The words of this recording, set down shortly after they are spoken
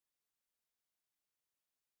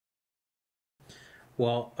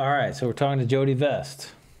Well, all right. So we're talking to Jody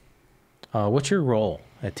Vest. What's your role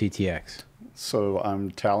at TTX? So I'm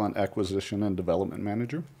talent acquisition and development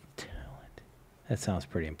manager. Talent. That sounds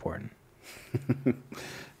pretty important. And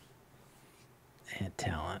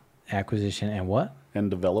talent acquisition and what? And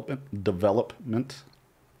development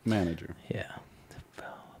manager. Yeah.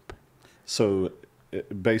 Develop. So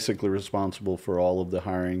basically responsible for all of the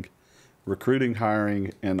hiring, recruiting,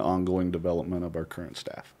 hiring, and ongoing development of our current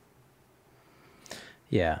staff.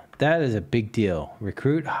 Yeah, that is a big deal.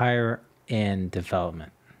 Recruit, hire, and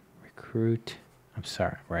development. Recruit, I'm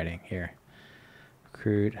sorry, I'm writing here.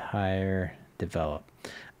 Recruit, hire, develop.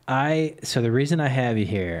 So the reason I have you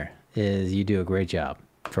here is you do a great job,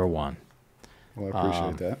 for one. Well, I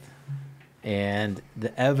appreciate that. And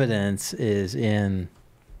the evidence is in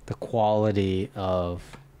the quality of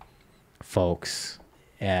folks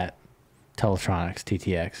at Teletronics,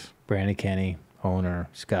 TTX. Brandon Kenny, owner,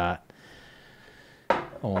 Scott,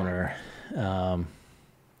 owner.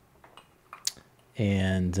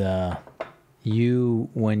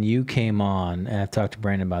 When you came on, and I've talked to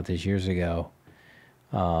Brandon about this years ago,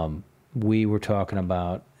 we were talking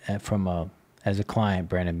about, as a client,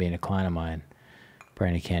 Brandon being a client of mine,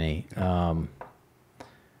 Brandon Kenny,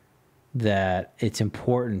 that it's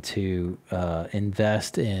important to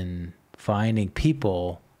invest in finding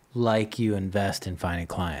people like you invest in finding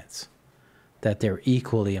clients, that they're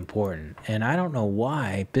equally important. And I don't know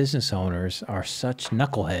why business owners are such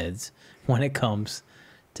knuckleheads when it comes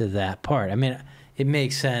to that part. I mean, it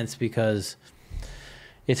makes sense because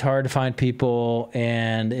it's hard to find people,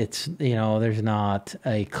 and it's, there's not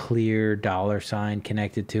a clear dollar sign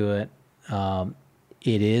connected to it.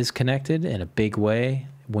 It is connected in a big way.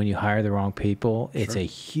 When you hire the wrong people, it's a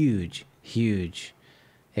huge, huge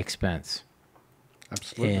expense.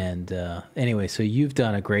 Absolutely. And anyway, so you've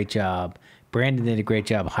done a great job. Brandon did a great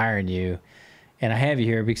job hiring you. And I have you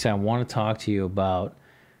here because I want to talk to you about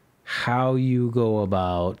how you go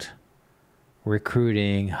about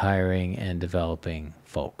recruiting, hiring, and developing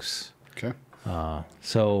folks. Okay.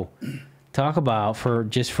 So talk about, for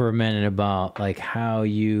a minute, about like how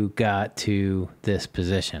you got to this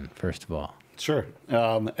position, first of all. Sure.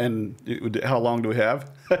 And how long do we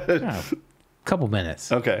have? A couple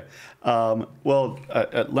minutes. Okay. Well,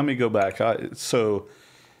 let me go back. So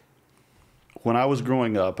when I was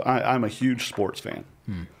growing up, I'm a huge sports fan.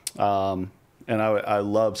 And I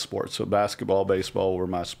love sports. So basketball, baseball were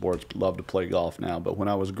my sports. Love to play golf now. But when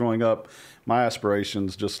I was growing up, my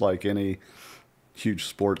aspirations, just like any huge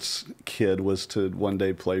sports kid, was to one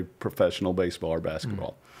day play professional baseball or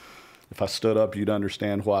basketball. If I stood up, you'd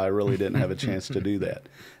understand why I really didn't have a chance to do that.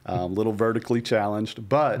 A little vertically challenged,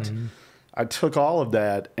 but I took all of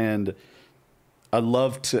that, and I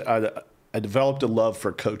developed a love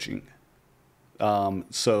for coaching.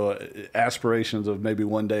 So aspirations of maybe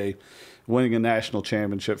one day winning a national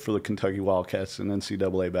championship for the Kentucky Wildcats in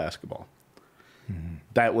NCAA basketball.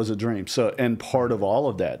 That was a dream. So, and part of all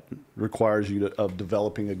of that requires you of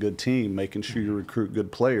developing a good team, making sure you recruit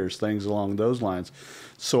good players, things along those lines.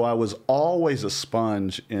 So I was always a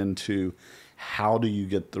sponge into how do you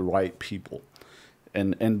get the right people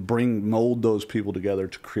and mold those people together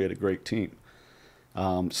to create a great team.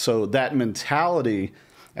 So that mentality,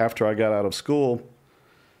 after I got out of school,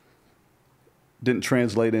 didn't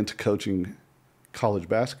translate into coaching college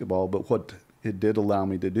basketball, but what it did allow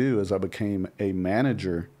me to do as I became a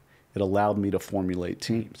manager, it allowed me to formulate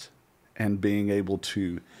teams, and being able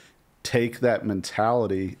to take that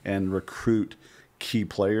mentality and recruit key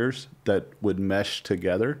players that would mesh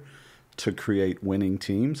together to create winning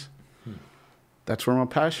teams. That's where my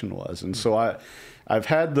passion was. And so I've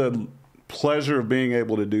had the pleasure of being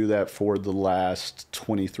able to do that for the last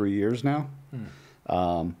 23 years now.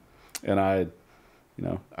 And I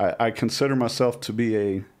consider myself to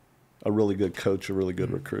be a really good coach, a really good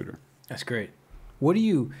recruiter. That's great.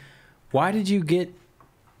 Why did you get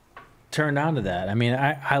turned on to that? I mean,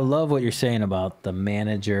 I love what you're saying about the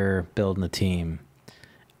manager building the team.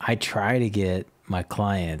 I try to get my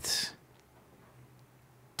clients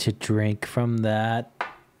to drink from that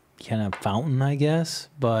kind of fountain, I guess.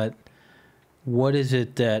 But what is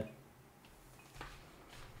it that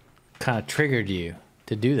kind of triggered you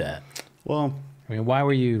to do that? Well, I mean, why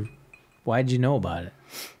did you know about it?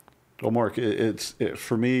 Well, Mark,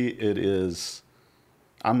 for me, it is,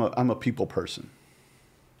 I'm a people person,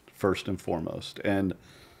 first and foremost. And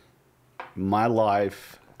my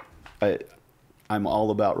life, I'm all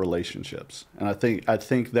about relationships. And I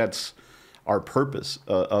think that's our purpose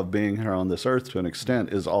of being here on this earth, to an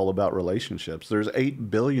extent, is all about relationships. There's 8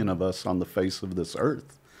 billion of us on the face of this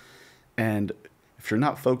earth. And if you're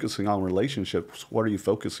not focusing on relationships, what are you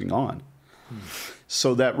focusing on?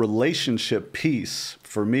 So that relationship piece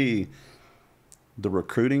for me, the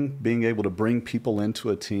recruiting, being able to bring people into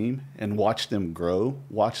a team and watch them grow,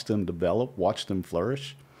 watch them develop, watch them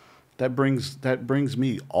flourish, that brings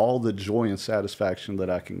me all the joy and satisfaction that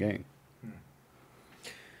I can gain.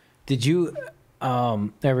 Did you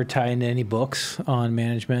ever tie into any books on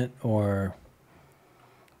management or?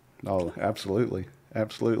 Oh, absolutely.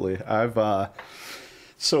 Absolutely.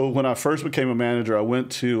 So when I first became a manager, I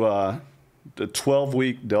went to the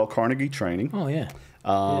 12-week Dale Carnegie training. Oh, yeah.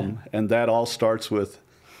 And that all starts with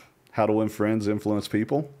How to Win Friends, Influence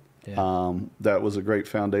People. Yeah. That was a great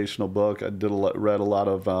foundational book. I read a lot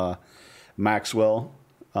of Maxwell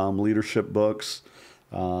leadership books.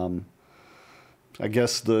 I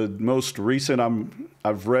guess the most recent I'm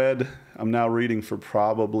now reading for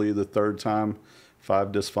probably the third time,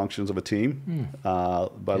 5 Dysfunctions of a Team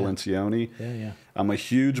by Lencioni. Yeah, yeah. I'm a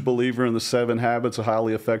huge believer in the 7 Habits of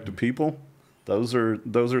Highly Effective People. Those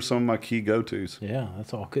are some of my key go-tos. Yeah,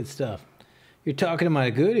 that's all good stuff. You're talking to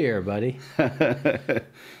my good ear, buddy.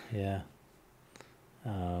 Yeah.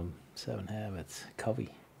 7 Habits,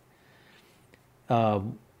 Covey.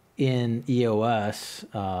 In EOS,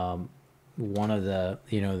 one of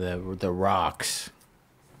the rocks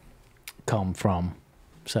come from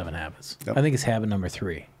 7 Habits. Yep. I think it's habit number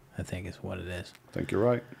 3. I think is what it is. I think you're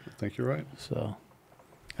right. So,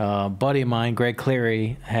 buddy of mine, Greg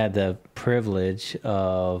Cleary, had the privilege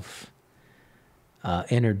of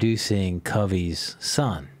introducing Covey's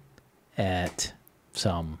son at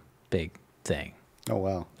some big thing. Oh,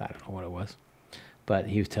 wow. I don't know what it was, but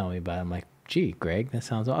he was telling me about it. I'm like, gee, Greg, that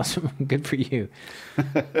sounds awesome. Good for you.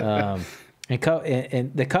 And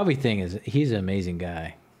the Covey thing is, he's an amazing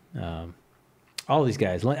guy. All these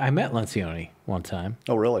guys. I met Lencioni one time.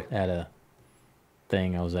 Oh, really? At a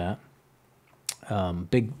thing I was at. I'm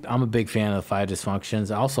a big fan of the 5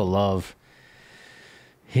 Dysfunctions. I also love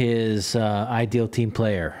his ideal team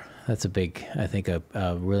player. That's I think a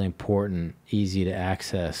really important, easy to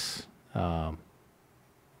access kind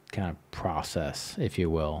of process, if you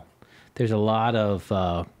will. There's a lot of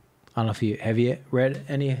I don't know if have you read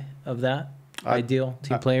any of that ideal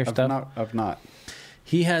team player stuff? I've not.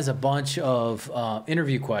 He has a bunch of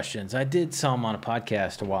interview questions. I did some on a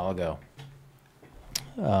podcast a while ago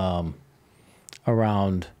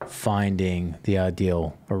around finding the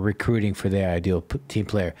ideal or recruiting for the ideal team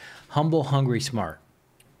player. Humble, hungry, smart.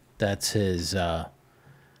 That's his.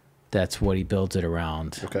 That's what he builds it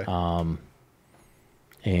around. Okay.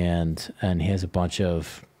 And he has a bunch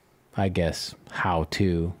of, I guess, how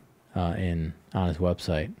to on his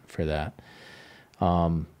website for that.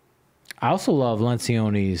 I also love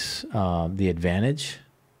Lencioni's The Advantage.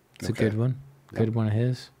 It's a good one. Good one of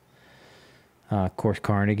his. Of course,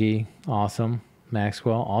 Carnegie, awesome.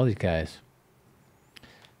 Maxwell, all these guys.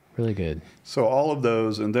 Really good. So all of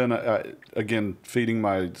those, and then again, feeding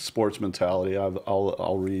my sports mentality,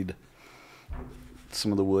 I'll read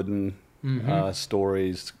some of the Wooden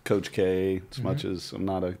stories. Coach K, as much as I'm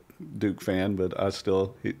not a Duke fan, but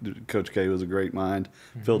Coach K was a great mind.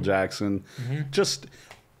 Phil Jackson, just.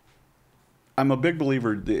 I'm a big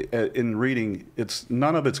believer in reading.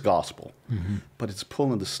 None of it's gospel, but it's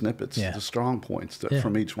pulling the snippets, the strong points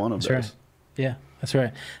from each one of those. Right. Yeah, that's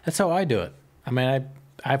right. That's how I do it. I mean,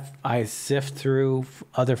 I sift through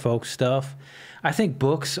other folks' stuff. I think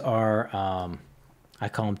books are, I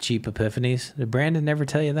call them cheap epiphanies. Did Brandon never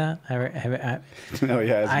tell you that? No,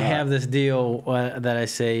 yeah. I have this deal that I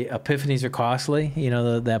say epiphanies are costly. You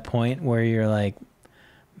know, that point where you're like,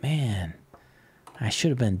 man, I should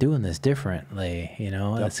have been doing this differently. You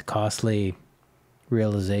know, It's a costly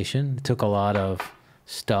realization. It took a lot of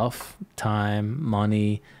stuff, time,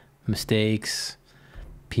 money, mistakes,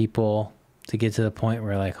 people to get to the point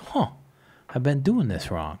where like, I've been doing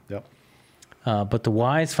this wrong. Yep. But the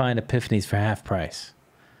wise find epiphanies for half price.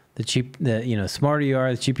 The smarter you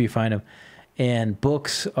are, the cheaper you find them. And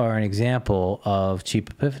books are an example of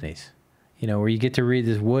cheap epiphanies. You know, where you get to read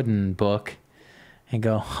this Wooden book and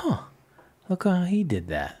go, look how he did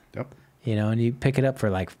that. Yep. You know, and you pick it up for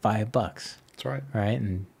like $5. That's right. Right?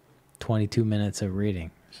 And 22 minutes of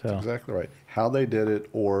reading. So that's exactly right. How they did it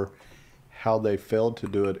or how they failed to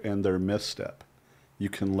do it and their misstep. You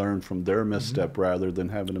can learn from their misstep rather than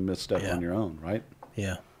having a misstep on your own, right?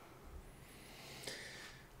 Yeah.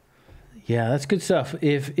 Yeah, that's good stuff.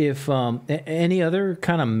 If any other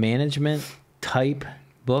kind of management type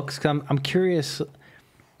books, I'm curious.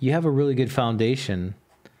 You have a really good foundation,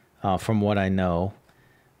 from what I know,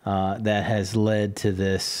 that has led to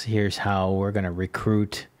this. Here's how we're going to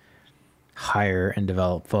recruit, hire, and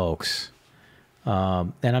develop folks.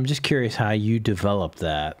 And I'm just curious how you develop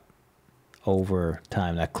that over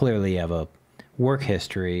time. Now, clearly, you have a work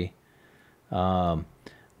history.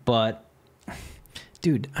 But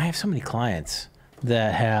dude, I have so many clients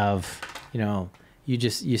that have,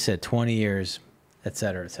 you said 20 years, et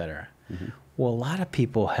cetera, et cetera. Mm-hmm. Well, a lot of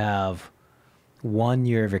people have 1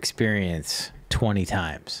 year of experience 20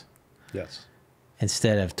 times. Yes.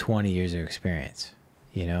 Instead of 20 years of experience,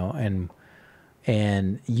 and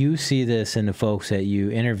you see this in the folks that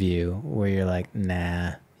you interview where you're like,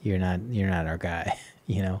 nah, you're not our guy,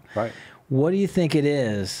 Right. What do you think it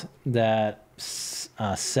is that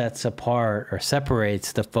sets apart or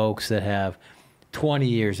separates the folks that have 20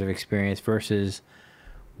 years of experience versus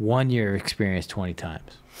 1 year of experience 20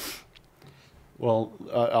 times? Well,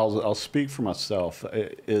 I'll speak for myself. I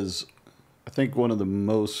think one of the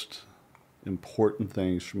most important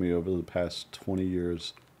things for me over the past 20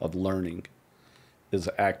 years of learning is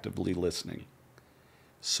actively listening.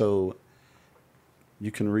 So you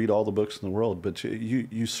can read all the books in the world, but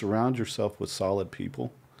you surround yourself with solid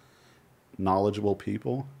people, knowledgeable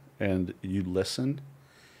people, and you listen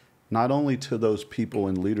not only to those people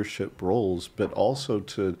in leadership roles, but also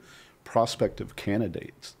to prospective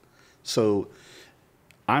candidates. So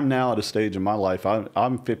I'm now at a stage in my life,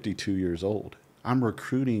 I'm 52 years old. I'm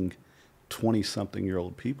recruiting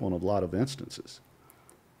 20-something-year-old people in a lot of instances.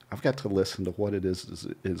 I've got to listen to what it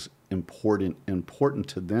is important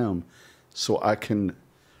to them so I can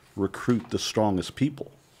recruit the strongest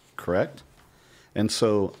people, correct? And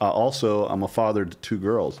so I'm a father to 2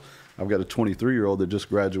 girls. I've got a 23-year-old that just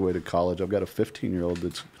graduated college. I've got a 15-year-old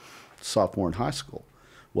that's sophomore in high school.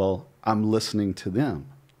 Well, I'm listening to them.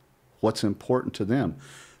 What's important to them?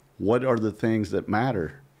 What are the things that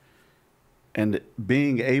matter? And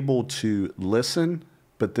being able to listen,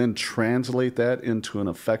 but then translate that into an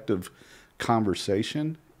effective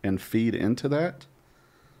conversation and feed into that,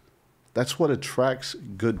 that's what attracts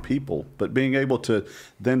good people. But being able to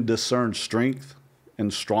then discern strength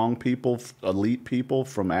and strong people, elite people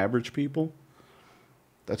from average people,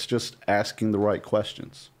 that's just asking the right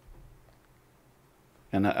questions.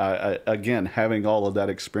 And I again, having all of that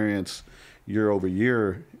experience year over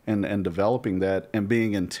year and developing that and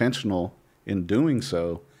being intentional in doing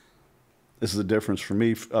so is the difference for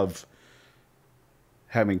me of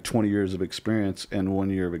having 20 years of experience and 1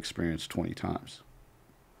 year of experience 20 times.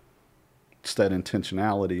 It's that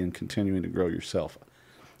intentionality and continuing to grow yourself.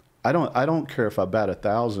 I don't care if I bat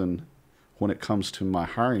 1,000 when it comes to my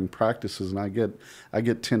hiring practices and I get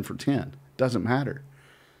 10 for 10. Doesn't matter.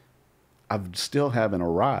 I still haven't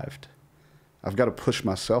arrived. I've got to push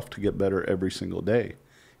myself to get better every single day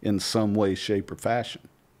in some way, shape, or fashion.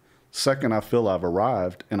 Second, I feel I've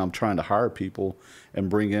arrived and I'm trying to hire people and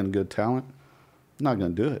bring in good talent, I'm not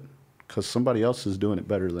going to do it because somebody else is doing it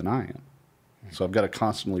better than I am. So I've got to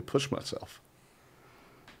constantly push myself.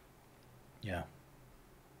 Yeah.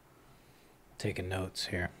 Taking notes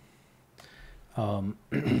here. So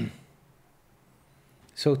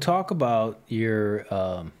talk about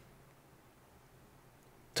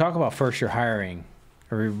first your hiring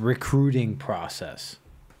or recruiting process.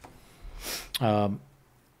 We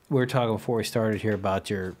were talking before we started here about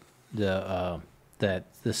the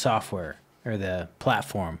software or the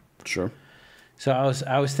platform. Sure. So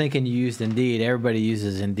I was thinking you used Indeed. Everybody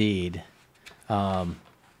uses Indeed.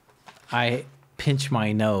 I pinch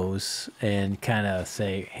my nose and kind of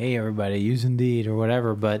say, "Hey, everybody, use Indeed" or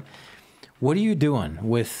whatever. But what are you doing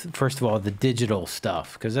with, first of all, the digital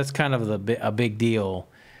stuff? Because that's kind of a big deal,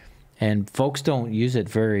 and folks don't use it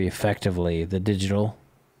very effectively. The digital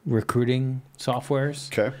recruiting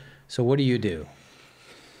softwares. Okay. So what do you do?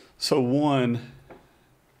 So one,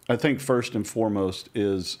 I think first and foremost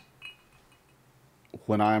is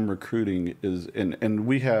when I'm recruiting and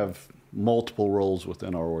we have multiple roles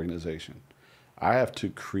within our organization. I have to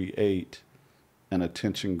create an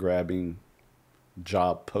attention-grabbing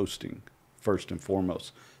job posting first and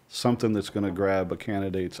foremost, something that's going to grab a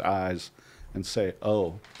candidate's eyes and say,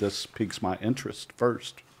 "Oh, this piques my interest"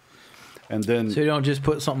 first. And then So you don't just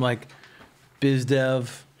put something like biz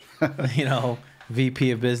dev,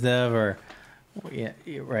 VP of biz dev or, yeah,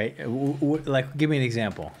 right. Like, give me an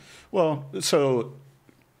example. Well, so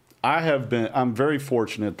I'm very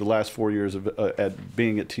fortunate the last 4 years at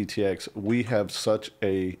being at TTX. We have such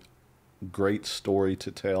a great story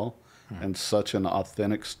to tell and such an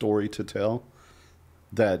authentic story to tell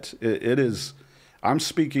that it is, I'm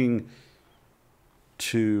speaking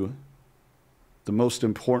to the most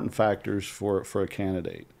important factors for a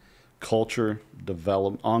candidate: culture,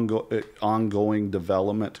 ongoing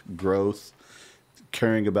development, growth,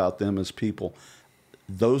 caring about them as people.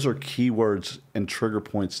 those are keywords and trigger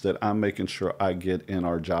points that I'm making sure I get in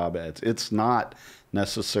our job ads. It's not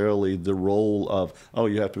necessarily the role of, oh,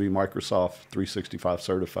 you have to be Microsoft 365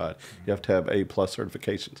 certified. You have to have A+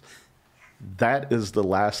 certifications. That is the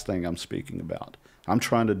last thing I'm speaking about. I'm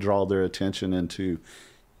trying to draw their attention into,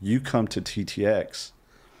 you come to TTX.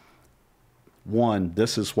 One,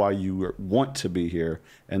 this is why you want to be here,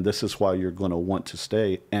 and this is why you're going to want to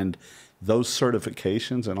stay. And those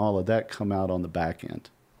certifications and all of that come out on the back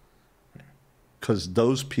end. Because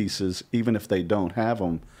those pieces, even if they don't have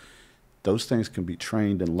them, those things can be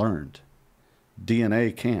trained and learned.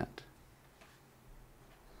 DNA can't.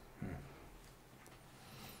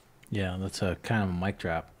 Yeah, that's a kind of a mic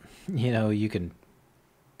drop. You know, you can,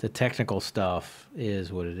 the technical stuff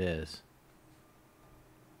is what it is.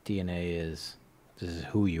 DNA is, this is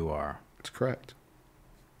who you are. That's correct.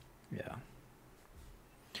 Yeah.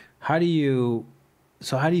 How do you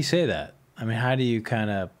say that? I mean, how do you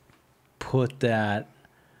kind of put that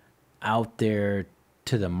out there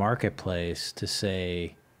to the marketplace to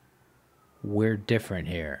say, we're different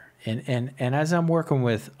here? And as I'm working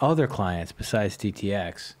with other clients besides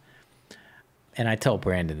TTX, and I tell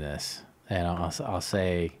Brandon this, and I'll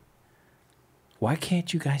say, why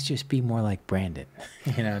can't you guys just be more like Brandon?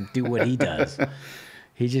 You know, do what he does.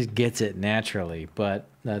 He just gets it naturally. But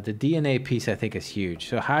the DNA piece, I think, is huge.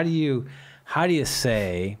 So how do you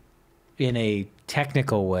say, in a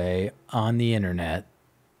technical way on the internet,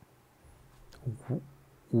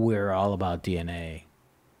 we're all about DNA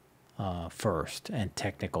first and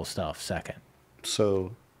technical stuff second?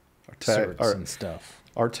 So certs and stuff.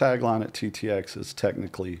 Our tagline at TTX is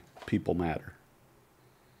technically people matter.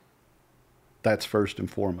 That's first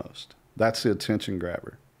and foremost. That's the attention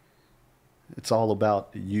grabber. It's all about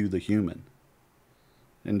you, the human.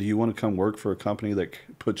 And do you want to come work for a company that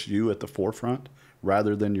puts you at the forefront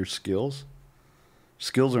rather than your skills?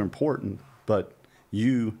 Skills are important, but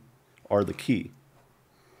you are the key.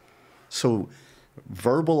 So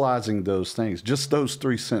verbalizing those things, just those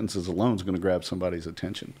 3 sentences alone is going to grab somebody's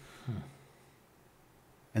attention.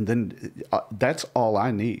 And then that's all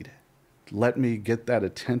I need. Let me get that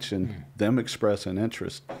attention, them express an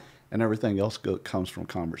interest, and everything else comes from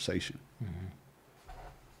conversation.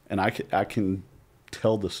 And I can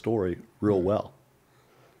tell the story real well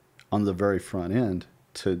on the very front end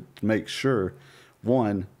to make sure,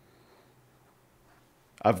 one,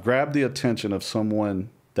 I've grabbed the attention of someone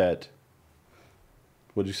that,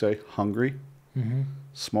 what'd you say, hungry,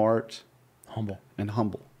 smart, humble. And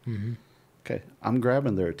humble. Okay, I'm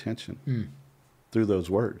grabbing their attention through those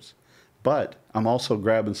words. But I'm also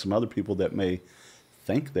grabbing some other people that may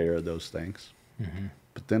think they are those things.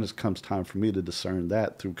 But then it comes time for me to discern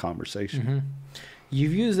that through conversation.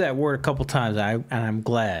 You've used that word a couple times, and I'm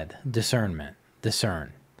glad. Discernment.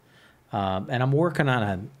 Discern. And I'm working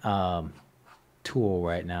on a tool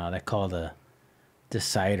right now they call the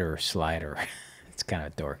decider slider. It's kind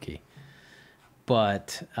of dorky.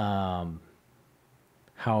 But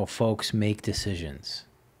how folks make decisions.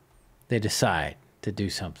 They decide to do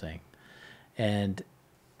something. And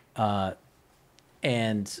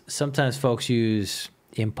sometimes folks use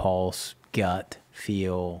impulse, gut,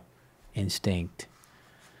 feel, instinct.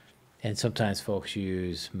 And sometimes folks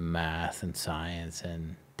use math and science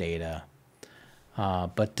and data.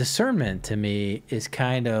 But discernment to me is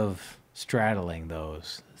kind of straddling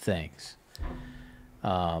those things.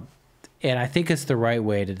 And I think it's the right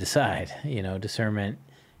way to decide. You know, discernment,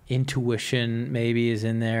 intuition maybe is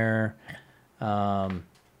in there.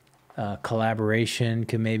 Collaboration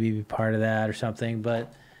could maybe be part of that or something.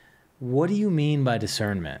 But what do you mean by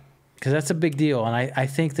discernment? Because that's a big deal. And I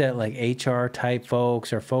think that like HR type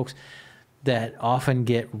folks or folks that often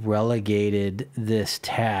get relegated this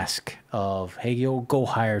task of, hey, you'll go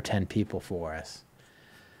hire 10 people for us.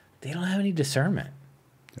 They don't have any discernment.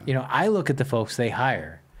 Yeah. You know, I look at the folks they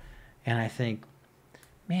hire and I think,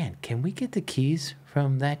 man, can we get the keys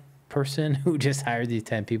from that person who just hired these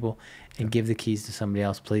 10 people and give the keys to somebody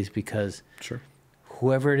else, please? Because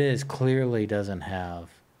whoever it is clearly doesn't have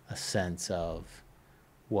a sense of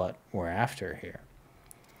what we're after here.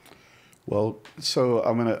 Well, so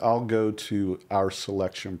I'll go to our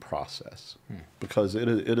selection process because it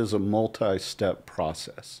is a multi-step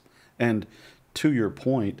process. And to your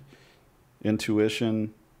point,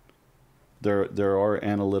 intuition, there are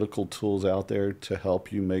analytical tools out there to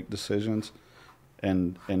help you make decisions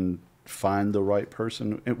and find the right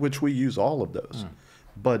person, which we use all of those.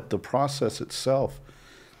 But the process itself,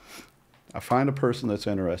 I find a person that's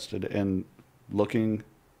interested in looking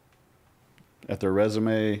at their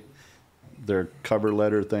resume, their cover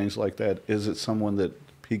letter, things like that. Is it someone that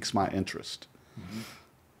piques my interest?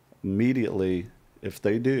 Immediately, if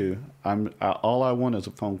they do, all I want is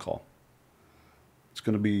a phone call. It's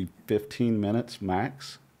going to be 15 minutes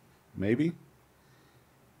max, maybe.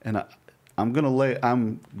 And I'm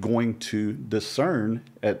going to discern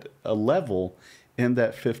at a level in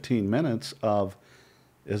that 15 minutes of,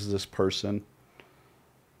 is this person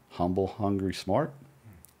humble, hungry, smart?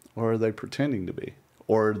 Or are they pretending to be?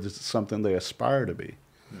 Or is it something they aspire to be?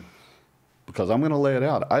 Because I'm going to lay it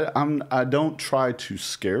out. I don't try to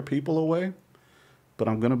scare people away, but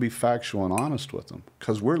I'm going to be factual and honest with them.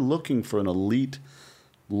 Because we're looking for an elite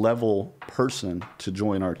level person to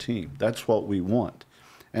join our team. That's what we want.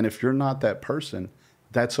 And if you're not that person,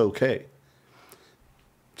 that's okay.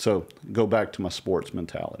 So go back to my sports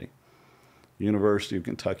mentality. University of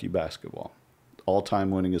Kentucky basketball,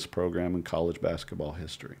 all-time winningest program in college basketball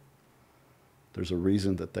history. There's a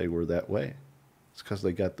reason that they were that way. It's because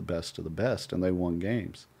they got the best of the best and they won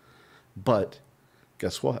games. But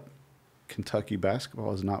guess what? Kentucky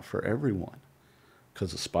basketball is not for everyone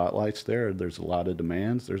because the spotlight's there. There's a lot of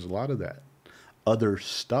demands. There's a lot of that other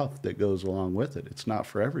stuff that goes along with it. It's not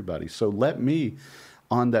for everybody. So let me,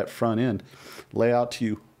 on that front end, lay out to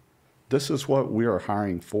you, this is what we are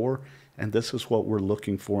hiring for, and this is what we're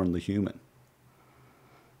looking for in the human.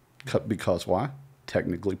 Because why?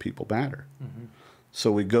 Technically, people matter. Mm-hmm.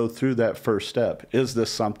 So we go through that first step. Is this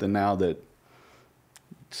something now that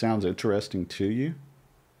sounds interesting to you?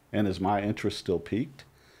 And is my interest still piqued?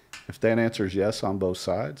 If that answer is yes on both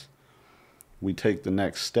sides, we take the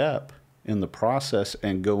next step in the process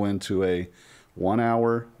and go into a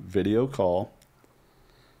 1-hour video call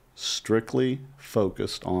strictly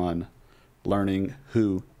focused on learning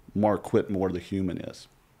who Mark Whitmore the human is.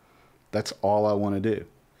 That's all I want to do.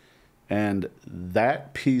 And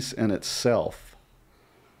that piece in itself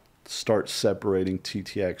starts separating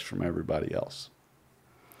TTX from everybody else.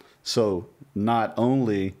 So not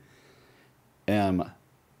only am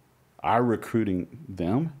I recruiting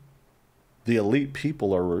them, the elite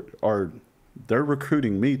people they're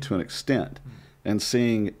recruiting me to an extent and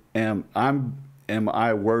seeing am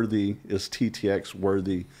I worthy, is TTX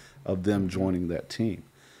worthy of them joining that team?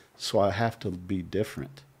 So I have to be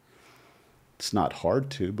different. It's not hard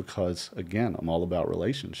to, because again, I'm all about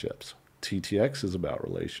relationships. TTX is about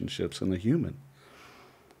relationships and the human.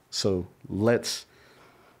 So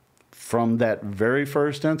from that very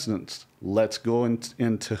first instance, let's go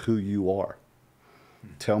into who you are.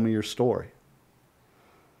 Tell me your story.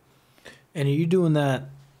 And are you doing that?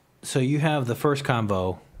 So you have the first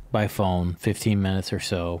convo by phone, 15 minutes or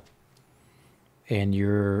so, and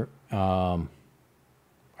you're, are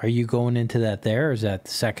you going into that there, or is that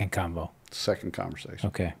the second convo? Second conversation.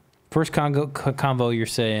 Okay. First convo, you're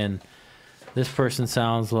saying this person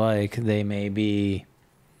sounds like they may be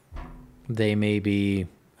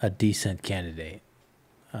a decent candidate,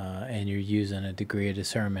 and you're using a degree of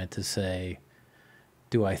discernment to say,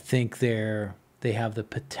 do I think they have the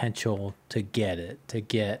potential to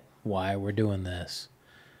get why we're doing this?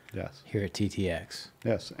 Yes. Here at TTX.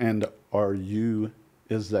 Yes. And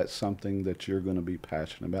is that something that you're going to be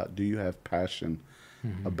passionate about? Do you have passion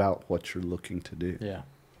about what you're looking to do? Yeah.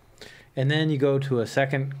 And then you go to a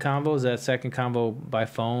second combo. Is that second combo by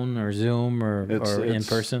phone or Zoom or in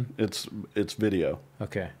person? It's video.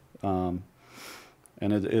 Okay. And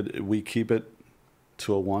we keep it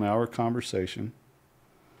to a 1-hour conversation.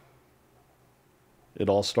 It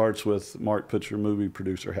all starts with, Mark, put your movie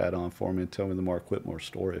producer hat on for me and tell me the Mark Whitmore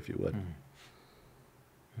story, if you would.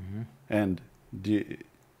 Mm-hmm. And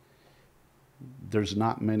there's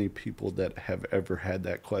not many people that have ever had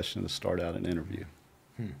that question to start out an interview.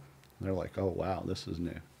 They're like, oh, wow, this is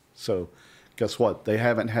new. So guess what? They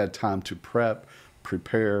haven't had time to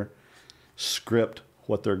prepare, script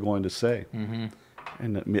what they're going to say. Mm-hmm.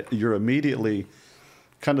 And you're immediately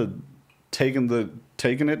kind of taking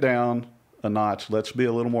it down a notch. Let's be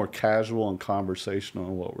a little more casual and conversational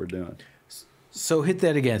in what we're doing. So hit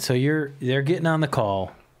that again. So they're getting on the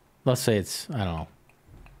call. Let's say it's, I don't know,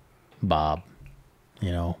 Bob.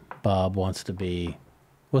 Bob wants to be,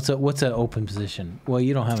 what's an open position? Well,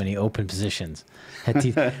 you don't have any open positions. Let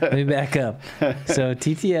me back up. So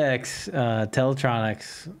TTX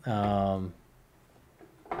Teletronics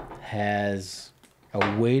has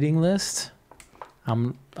a waiting list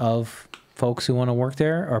of folks who want to work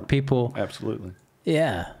there, or people. Absolutely.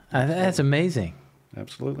 Yeah, that's amazing.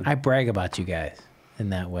 Absolutely. I brag about you guys in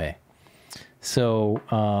that way. So,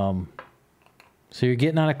 so you're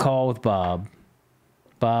getting on a call with Bob.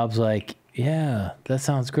 Bob's like, yeah, that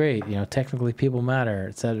sounds great. Technically people matter,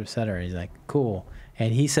 et cetera, et cetera. He's like, cool.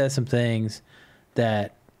 And he says some things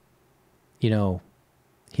that,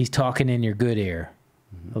 he's talking in your good ear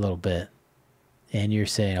a little bit. And you're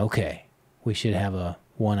saying, okay, we should have a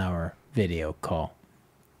 1 hour video call.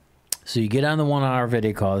 So you get on the 1 hour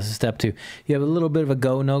video call. This is step 2. You have a little bit of a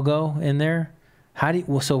go, no go in there. How do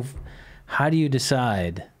you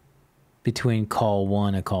decide between call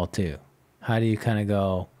 1 and call 2? How do you kind of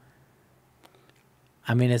go?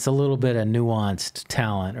 I mean, it's a little bit of nuanced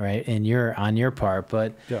talent, right? On your part,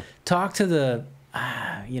 but Yeah. talk to the,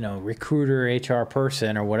 recruiter, HR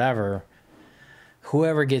person or whatever,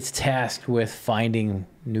 whoever gets tasked with finding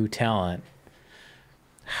new talent.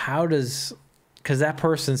 Because that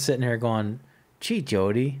person's sitting here going, gee,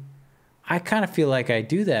 Jody, I kind of feel like I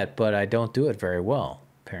do that, but I don't do it very well,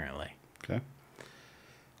 apparently. Okay.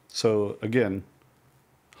 So again,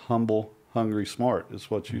 humble, hungry, smart is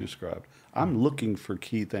what you described. I'm looking for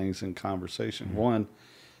key things in conversation. One,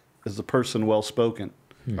 is the person well-spoken?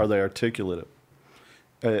 Are they articulative?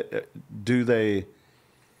 Do they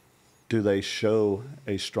show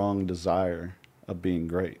a strong desire of being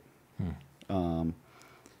great?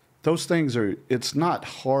 Those things it's not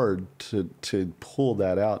hard to pull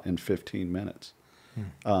that out in 15 minutes.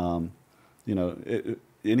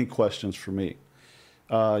 Any questions for me?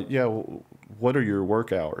 What are your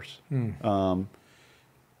work hours?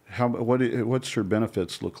 What's your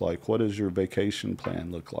benefits look like? What does your vacation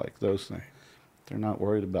plan look like? Those things. They're not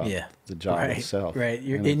worried about the job itself. Right.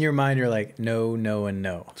 In your mind, you're like, no, no, and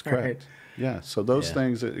no. That's correct. Right? Yeah. So those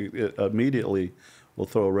things it immediately will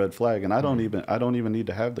throw a red flag, and I don't even need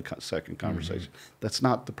to have the second conversation. That's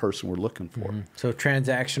not the person we're looking for. So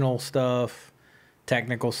transactional stuff,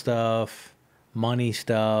 technical stuff, money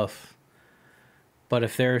stuff. But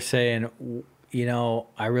if they're saying,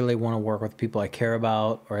 I really want to work with people I care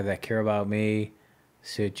about or that care about me,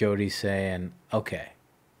 so Jody's saying, okay,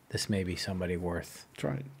 this may be somebody worth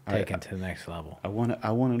taking to the next level. I want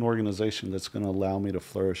an organization that's going to allow me to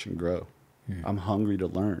flourish and grow. I'm hungry to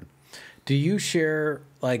learn. Do you share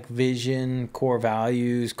like vision, core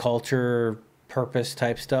values, culture, purpose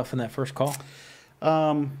type stuff in that first call?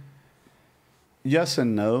 Yes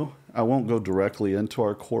and no. I won't go directly into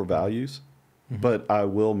our core values, but I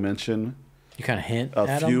will mention you kind of hint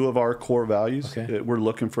a few of our core values. Okay. We're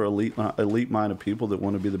looking for elite-minded people that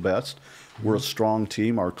want to be the best. We're a strong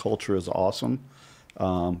team. Our culture is awesome,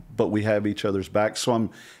 but we have each other's back. So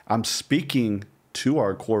I'm speaking to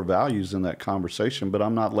our core values in that conversation, but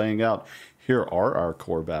I'm not laying out, here are our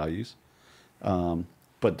core values.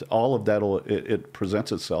 But all of that, it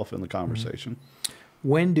presents itself in the conversation.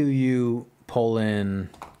 When do you pull in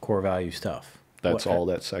core value stuff? That's all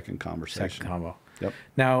that second conversation. Second combo. Yep.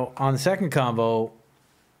 Now, on the second combo,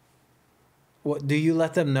 what do you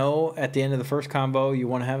let them know at the end of the first combo you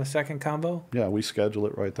want to have a second combo? Yeah, we schedule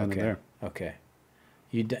it right then and there. Okay.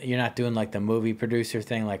 You're not doing like the movie producer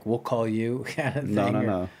thing, like we'll call you kind of thing?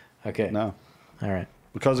 No. Okay. No. All right.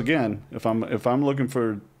 Because again, if I'm looking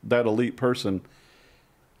for that elite person,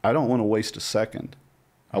 I don't want to waste a second.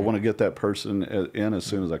 I want to get that person in as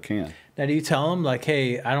soon as I can. Now, do you tell them like,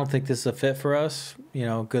 hey, I don't think this is a fit for us?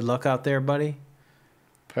 Good luck out there, buddy.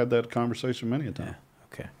 I've had that conversation many a time.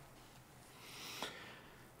 Yeah. Okay.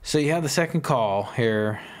 So you have the second call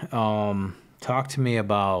here. Talk to me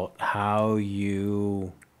about how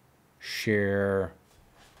you share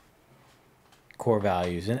core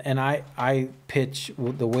values. And I pitch,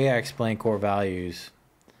 the way I explain core values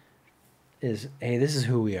is, hey, this is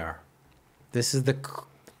who we are. This is the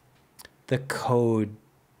code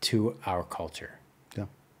to our culture.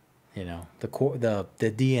 Yeah. The core, the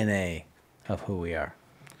DNA of who we are.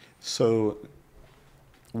 So,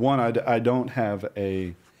 one, I don't have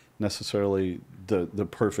necessarily the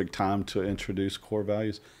perfect time to introduce core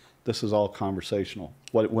values. This is all conversational.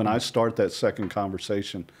 When I start that second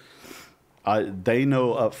conversation, they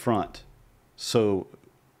know up front. So,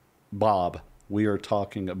 Bob, we are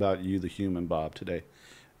talking about you, the human Bob, today.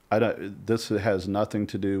 This has nothing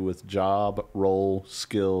to do with job, role,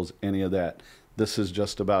 skills, any of that. This is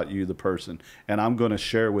just about you, the person. And I'm going to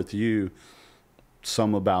share with you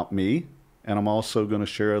some about me, and I'm also going to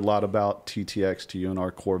share a lot about TTX to you and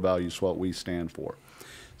our core values, what we stand for.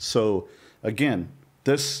 So, again,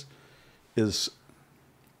 this is,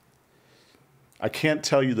 I can't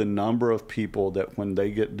tell you the number of people that when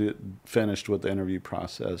they get finished with the interview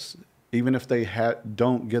process, even if they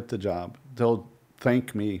don't get the job, they'll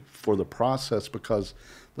thank me for the process, because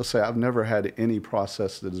let's say I've never had any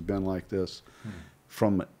process that has been like this,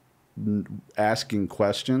 from asking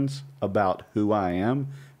questions about who I am,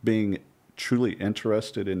 being truly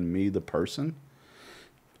interested in me, the person.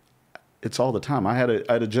 It's all the time. I had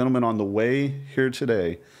a gentleman on the way here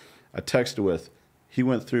today, I texted with, he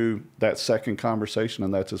went through that second conversation,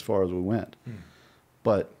 and that's as far as we went.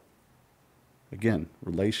 But again,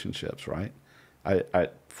 relationships, right?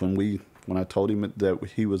 When we When I told him that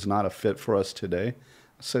he was not a fit for us today,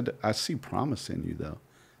 I said, I see promise in you, though.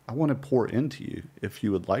 I want to pour into you if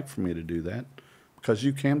you would like for me to do that, because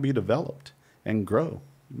you can be developed and grow.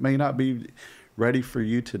 It may not be ready for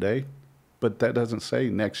you today, but that doesn't say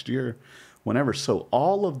next year, whenever. So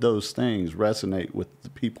all of those things resonate with the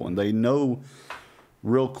people, and they know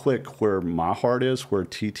real quick where my heart is, where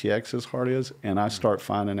TTX's heart is, and I start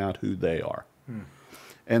finding out who they are.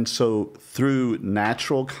 And so through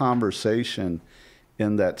natural conversation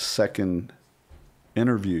in that second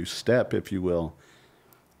interview step, if you will,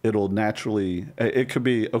 it'll naturally, it could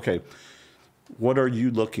be, okay, what are you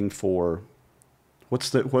looking for?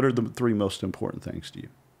 What are the 3 most important things to you?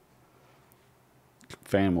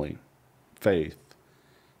 Family, faith,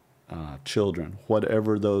 children,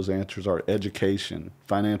 whatever those answers are, education,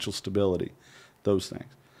 financial stability, those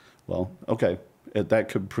things. Well, okay, that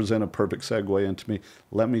could present a perfect segue into me.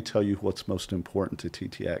 Let me tell you what's most important to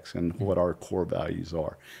TTX and what our core values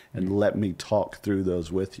are, and let me talk through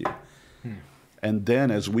those with you. And then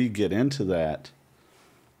as we get into that,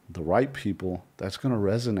 the right people, that's going to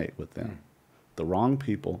resonate with them. The wrong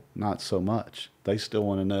people, not so much. They still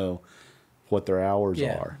want to know what their hours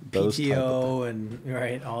are. Those PTO and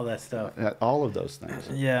right, all that stuff. All of those things.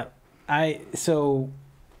 Yeah. So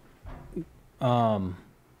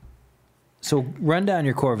run down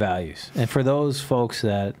your core values. And for those folks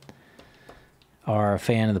that are a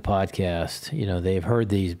fan of the podcast, you know, they've heard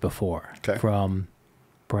these before. Okay. From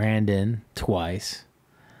Brandon twice,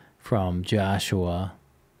 from Joshua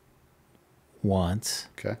once.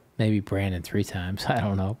 Okay. Maybe Brandon 3 times. I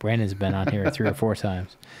don't know. Brandon's been on here 3 or 4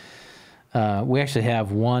 times. We actually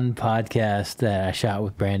have one podcast that I shot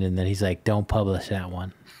with Brandon that he's like, don't publish that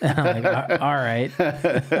one. And I'm like, all right.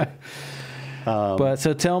 But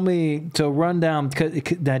so tell me, so run down,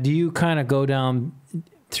 do you kind of go down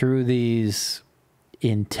through these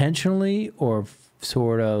intentionally or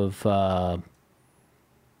sort of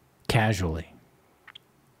casually?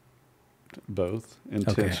 Both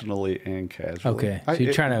intentionally and casually. Okay, so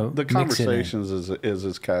you're trying to the mix conversations is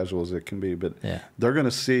as casual as it can be, but they're going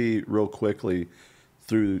to see real quickly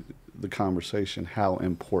through the conversation how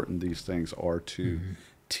important these things are to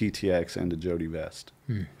TTX and to Jody Vest.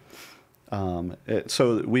 So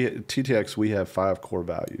TTX, we have 5 core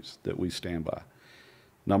values that we stand by.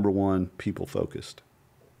 Number 1, people focused.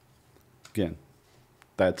 Again,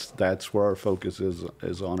 that's where our focus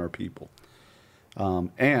is on our people.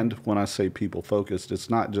 And when I say people focused, it's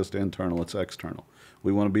not just internal, it's external.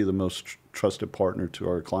 We want to be the most trusted partner to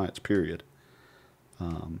our clients, period.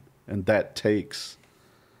 And that takes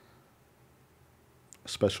a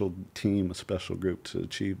special team, a special group to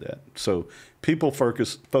achieve that. So people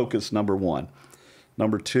focus, number 1.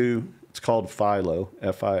 Number 2, it's called FILO,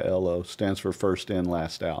 F-I-L-O, stands for first in,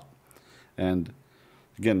 last out. And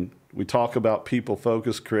again, we talk about people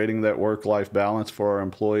focus, creating that work-life balance for our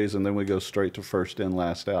employees, and then we go straight to first in,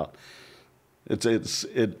 last out.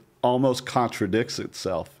 It almost contradicts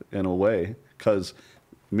itself in a way, because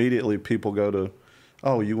immediately people go to,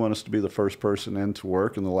 oh, you want us to be the first person in to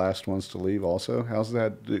work and the last ones to leave also? How's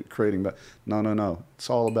that creating? No. It's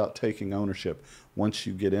all about taking ownership. Once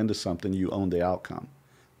you get into something, you own the outcome.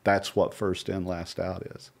 That's what first in, last out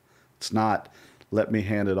is. It's not, let me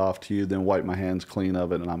hand it off to you, then wipe my hands clean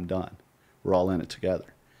of it, and I'm done. We're all in it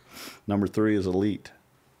together. Number 3 is elite.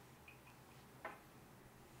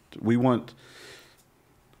 We want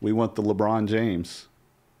the LeBron James,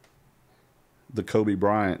 the Kobe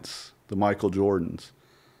Bryants, the Michael Jordans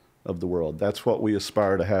of the world. That's what we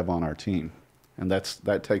aspire to have on our team. And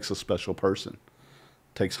that takes a special person.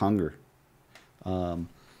 It takes hunger.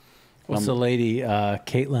 What's the lady,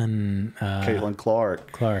 Caitlin? Caitlin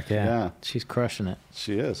Clark. Clark, yeah. She's crushing it.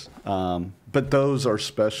 She is. But those are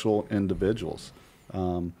special individuals.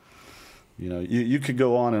 You could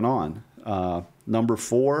go on and on. Number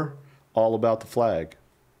 4, all about the flag.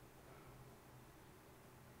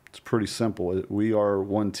 It's pretty simple. We are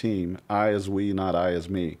one team. I as we, not I as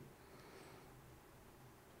me.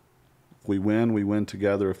 If we win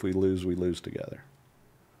together. If we lose together.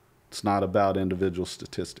 It's not about individual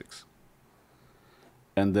statistics.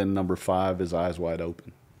 And then number 5 is eyes wide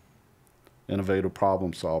open. Innovative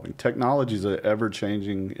problem solving. Technology is an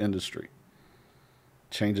ever-changing industry.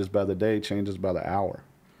 Changes by the day, changes by the hour.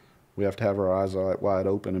 We have to have our eyes wide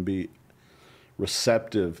open and be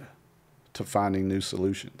receptive to finding new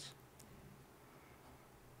solutions.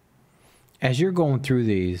 As you're going through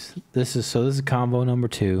these, this is combo number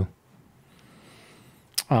 2.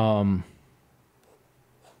 And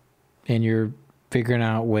you're figuring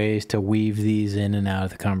out ways to weave these in and out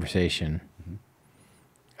of the conversation.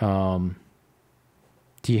 Do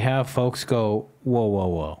you have folks go,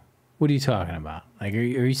 whoa, What are you talking about? Like, are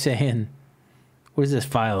you saying, what is this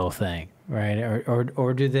Philo thing, right?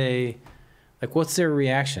 Or do they, like, what's their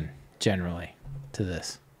reaction generally to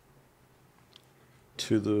this?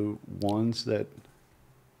 To the ones that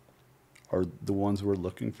are the ones we're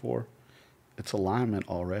looking for, it's alignment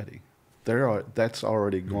already. That's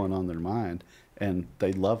already going on in their mind, and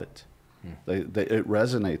they love it. It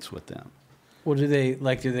resonates with them. Well, do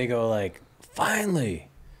they go like, finally,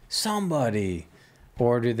 somebody,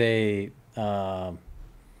 or do they, or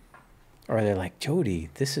they're like, Jody,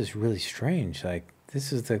 this is really strange. Like,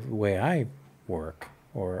 this is the way I work.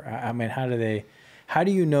 Or, I mean, how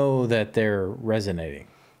do you know that they're resonating?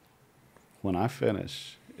 When I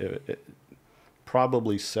finish,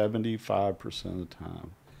 probably 75% of the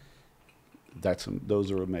time, those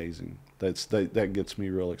are amazing. That gets me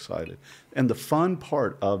real excited. And the fun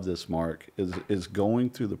part of this, Mark, is going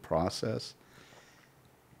through the process.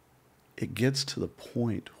 It gets to the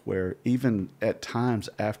point where even at times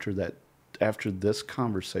after this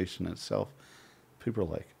conversation itself, people are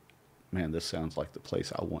like, man, this sounds like the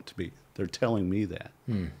place I want to be. They're telling me that.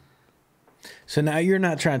 So now you're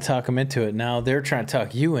not trying to talk them into it. Now they're trying to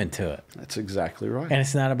talk you into it. That's exactly right. And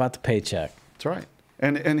it's not about the paycheck. That's right.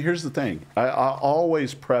 And here's the thing. I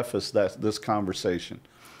always preface this conversation.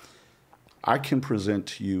 I can present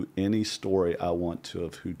to you any story I want to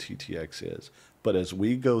of who TTX is. But as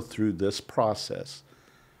we go through this process,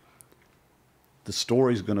 the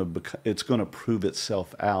story's it's going to prove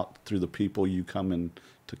itself out through the people you come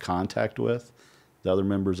into contact with, the other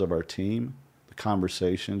members of our team, the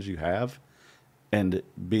conversations you have, and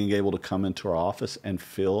being able to come into our office and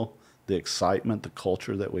feel the excitement, the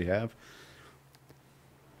culture that we have.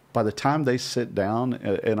 By the time they sit down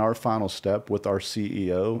in our final step with our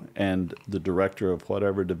CEO and the director of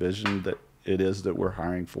whatever division that it is that we're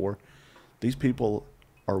hiring for, these people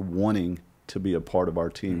are wanting to be a part of our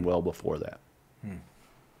team well before that.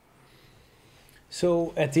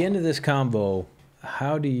 So at the end of this combo,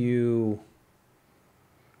 how do you,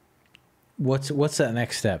 what's that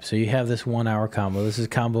next step? So you have this 1 hour combo. This is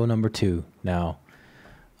combo number 2 now.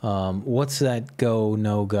 What's that go,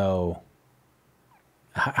 no go?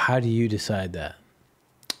 How do you decide that?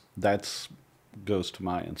 That goes to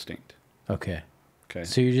my instinct. Okay. Okay.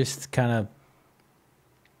 So you're just kind of,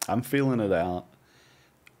 I'm feeling it out.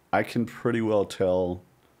 I can pretty well tell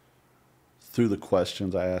through the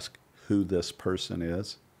questions I ask who this person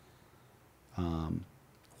is,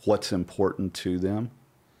 what's important to them,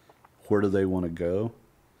 where do they want to go,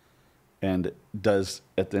 and at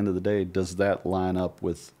the end of the day, does that line up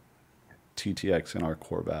with TTX and our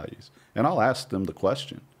core values? And I'll ask them the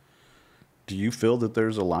question, do you feel that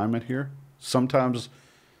there's alignment here? Sometimes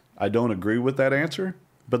I don't agree with that answer,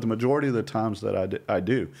 but the majority of the times that I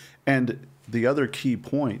do. And the other key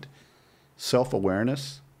point,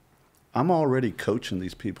 self-awareness, I'm already coaching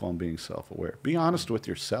these people on being self-aware. Be honest with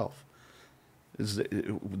yourself.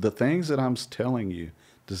 The things that I'm telling you,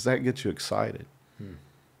 does that get you excited?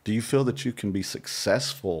 Do you feel that you can be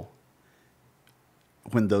successful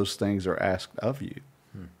when those things are asked of you?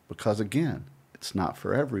 Because again, it's not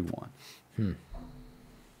for everyone.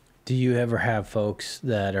 do you ever have folks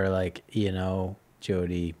that are like,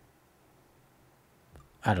 Jody,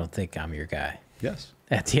 I don't think I'm your guy? Yes.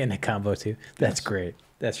 At the end of combo 2. That's Yes. great.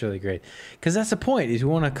 That's really great. Because that's the point, is you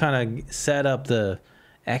want to kind of set up the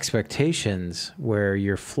expectations where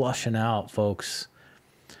you're flushing out folks.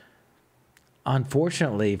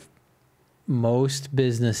 Unfortunately, most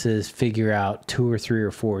businesses figure out 2 or 3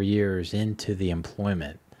 or 4 years into the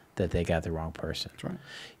employment that they got the wrong person. That's right.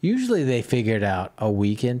 Usually they figure it out a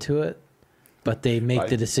week into it, but they make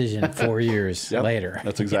the decision 4 years Yep. later.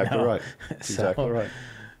 That's exactly right. That's exactly right.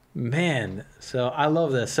 Man, so I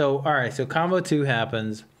love this. So, all right, so combo 2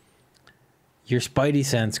 happens. Your spidey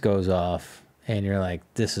sense goes off, and you're like,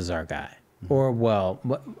 this is our guy. Or, well,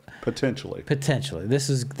 Potentially.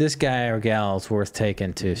 This guy or gal is worth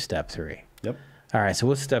taking to step 3. Yep. All right, so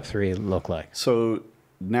what's step 3 look like? So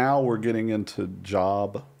now we're getting into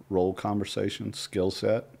job role conversation, skill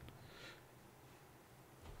set.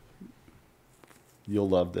 You'll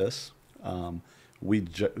love this.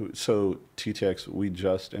 So TTX, we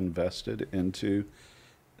just invested into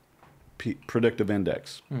predictive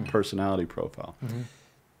index, personality profile.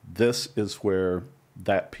 This is where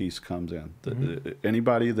that piece comes in.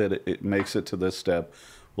 Anybody that it makes it to this step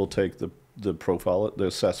will take the profile, the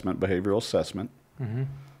assessment, behavioral assessment,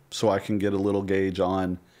 so I can get a little gauge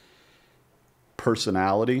on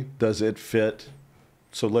personality. Does it fit?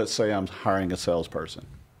 So let's say I'm hiring a salesperson.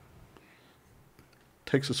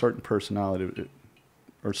 Takes a certain personality,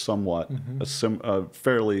 or somewhat a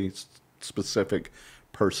fairly specific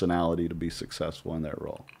personality to be successful in that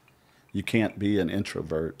role. You can't be an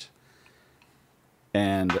introvert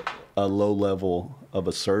and a low level of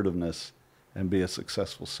assertiveness and be a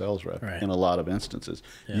successful sales rep in a lot of instances.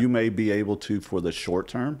 Yeah. You may be able to for the short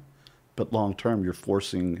term, but long term, you're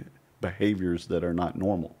forcing behaviors that are not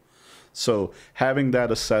normal. So having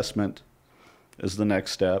that assessment is the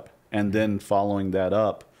next step, and then following that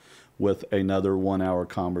up with another 1 hour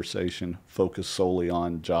conversation focused solely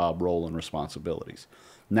on job, role, and responsibilities.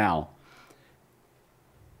 Now,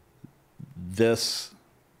 this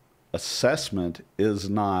assessment is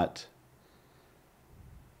not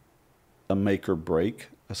a make or break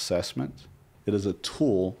assessment. It is a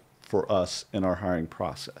tool for us in our hiring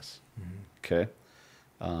process. Okay?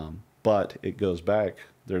 But it goes back.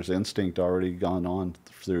 There's instinct already gone on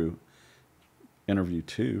through interview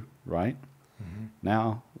 2, right?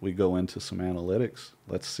 Now we go into some analytics.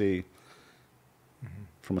 Let's see,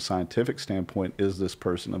 from a scientific standpoint, is this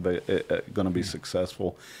person going to be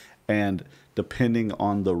successful? And depending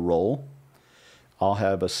on the role, I'll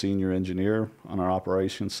have a senior engineer on our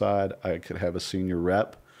operations side. I could have a senior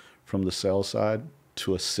rep from the sales side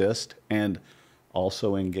to assist and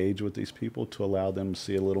also engage with these people to allow them to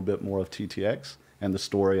see a little bit more of TTX and the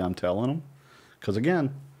story I'm telling them. Because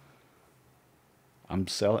again,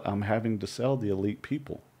 I'm having to sell the elite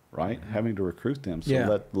people, right? Having to recruit them.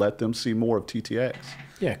 So let them see more of TTX.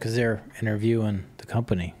 Yeah, because they're interviewing the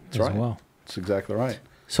company as well. That's exactly right.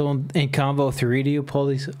 So in Convo 3, do you pull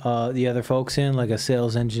these the other folks in, like a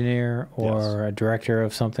sales engineer or a director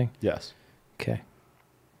of something? Yes. Okay.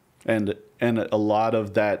 And a lot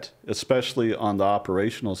of that, especially on the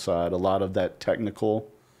operational side, a lot of that technical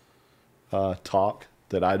talk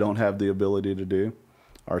that I don't have the ability to do,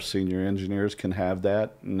 our senior engineers can have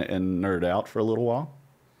that and nerd out for a little while.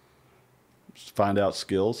 Just find out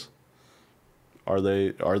skills. Are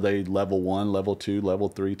they level 1, level 2, level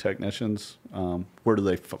 3 technicians? Where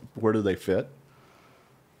do they fit?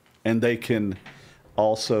 And they can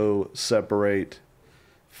also separate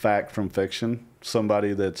fact from fiction.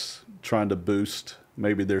 Somebody that's trying to boost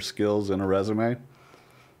maybe their skills in a resume.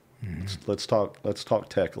 Let's talk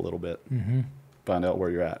tech a little bit. Find out where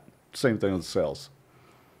you're at. Same thing with sales.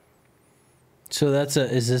 So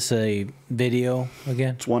is this a video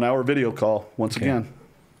again? It's 1 hour video call once again.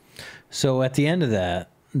 So at the end of that,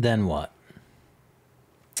 then what?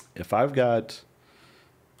 If I've got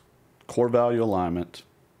core value alignment,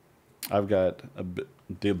 I've got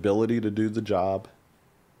the ability to do the job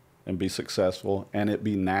and be successful, and it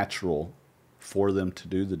be natural for them to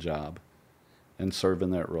do the job and serve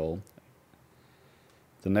in that role,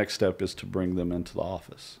 the next step is to bring them into the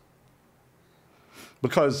office.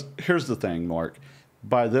 Because here's the thing, Mark.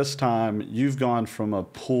 By this time, you've gone from a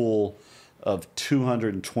pool of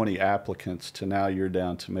 220 applicants to now you're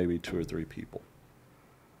down to maybe 2 or 3 people.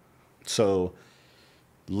 So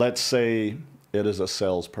let's say it is a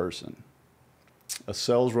salesperson, a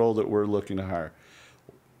sales role that we're looking to hire.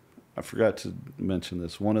 I forgot to mention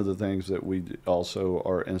this. One of the things that we also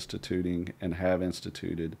are instituting and have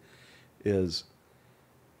instituted is,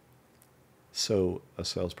 so a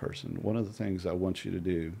salesperson, one of the things I want you to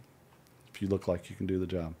do, if you look like you can do the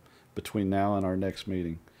job, between now and our next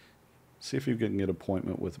meeting, see if you can get an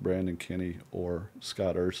appointment with Brandon Kinney or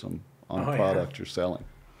Scott Ursum on a product you're selling.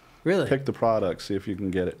 Really? Pick the product, see if you can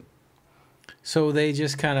get it. So they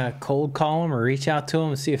just kind of cold call them or reach out to them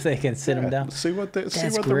and see if they can sit them down? See what they're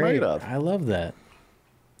made of. I love that.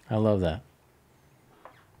 I love that.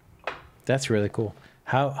 That's really cool.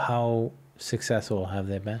 How successful have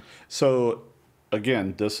they been? So,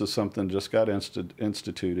 again, this is something just got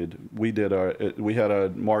instituted. We had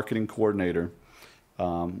a marketing coordinator.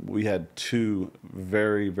 We had 2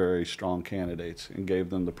 very, very strong candidates and gave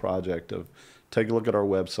them the project of take a look at our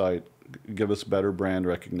website, give us better brand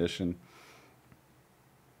recognition.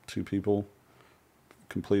 2 people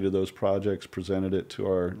completed those projects, presented it to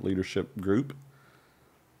our leadership group.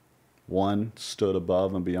 1 stood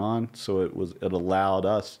above and beyond, so it allowed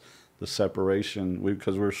us the separation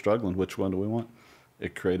because we were struggling. Which one do we want?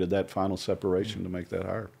 It created that final separation to make that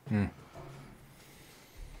hire.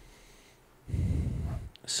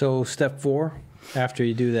 So step 4, after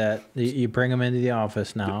you do that, you bring them into the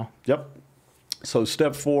office now. Yep. So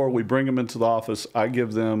step 4, we bring them into the office. I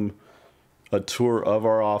give them a tour of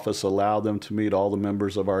our office, allow them to meet all the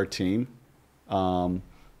members of our team that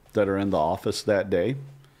are in the office that day.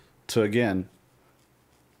 To, again,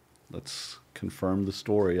 let's confirm the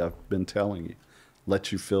story I've been telling you.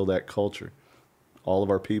 Let you feel that culture. All of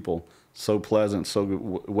our people, so pleasant,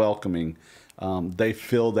 so welcoming. They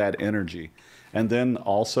feel that energy. And then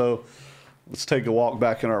also, let's take a walk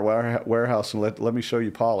back in our warehouse and let me show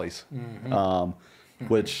you Polly's.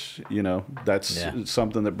 which, you know, that's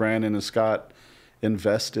something that Brandon and Scott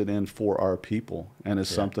invested in for our people, and it's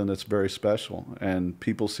something that's very special. And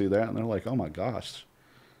people see that and they're like, oh my gosh.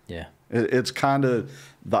 Yeah. It's kind of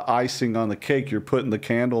the icing on the cake. You're putting the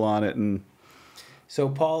candle on it. And so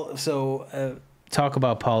Paul, talk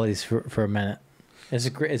about Polly's for a minute. It's a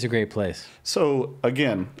great place. So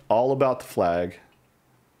again, all about the flag.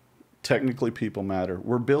 Technically, people matter.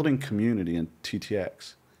 We're building community in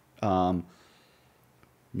TTX.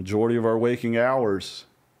 Majority of our waking hours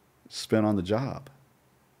spent on the job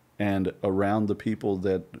and around the people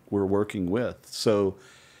that we're working with. So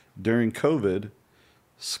during COVID,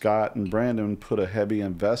 Scott and Brandon put a heavy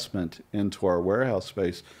investment into our warehouse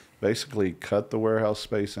space, basically cut the warehouse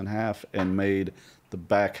space in half and made the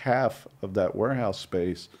back half of that warehouse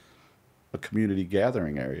space a community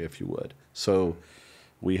gathering area, if you would. So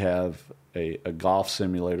we have a golf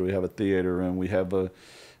simulator, we have a theater room, we have a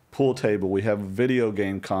pool table, we have video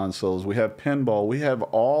game consoles, we have pinball, we have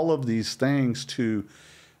all of these things to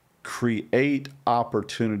create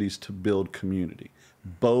opportunities to build community,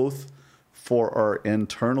 both for our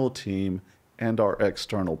internal team and our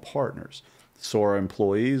external partners. So our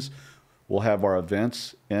employees will have our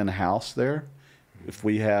events in-house there. If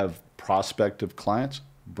we have prospective clients,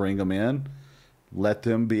 bring them in. Let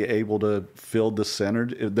them be able to feel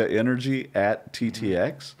the energy at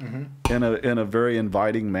TTX in a very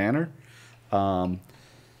inviting manner.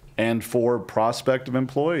 And for prospective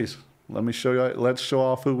employees, let's show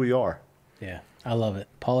off who we are. Yeah, I love it.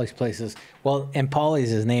 Polly's Places. Well, and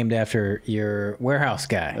Polly's is named after your warehouse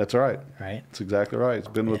guy. That's right. Right? That's exactly right. It's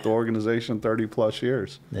been with the organization 30 plus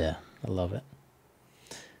years. Yeah, I love it.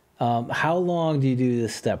 How long do you do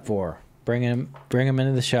this step for? Bring him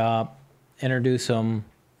into the shop, introduce them.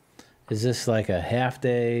 Is this like a half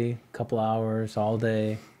day, couple hours, all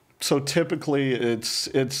day? So typically it's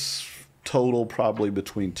total probably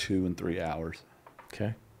between 2 and 3 hours.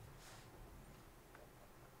 Okay.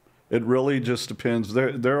 It really just depends.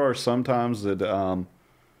 There are some times that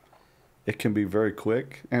it can be very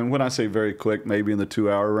quick. And when I say very quick, maybe in the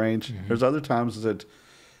 2-hour range. There's other times that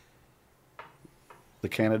the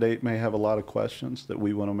candidate may have a lot of questions that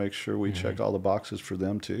we want to make sure we check all the boxes for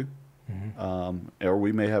them too. Or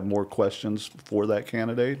we may have more questions for that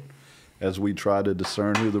candidate as we try to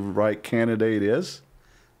discern who the right candidate is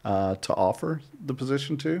to offer the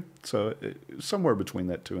position to. So somewhere between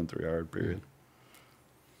that 2 and 3 hour period.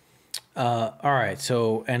 All right.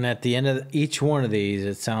 So, and at the end of each one of these,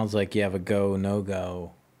 it sounds like you have a go, no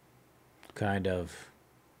go kind of.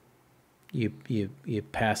 You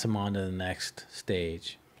pass them on to the next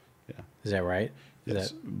stage. Yeah. Is that right?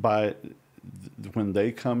 Yes. When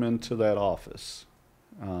they come into that office,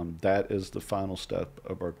 that is the final step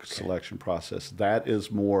of our selection process. That is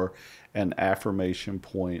more an affirmation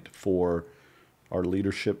point for our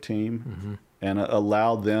leadership team and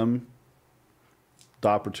allow them the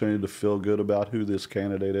opportunity to feel good about who this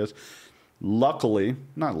candidate is.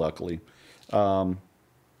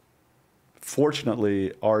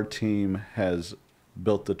 Fortunately, our team has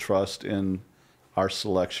built the trust in our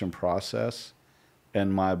selection process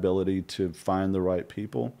and my ability to find the right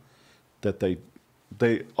people that they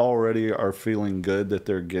already are feeling good that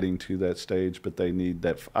they're getting to that stage, but they need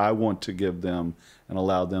that. I want to give them and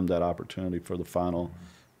allow them that opportunity for the final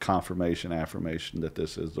confirmation, affirmation that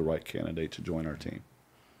this is the right candidate to join our team.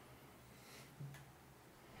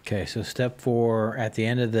 Okay, so step 4, at the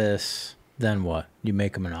end of this, then what? You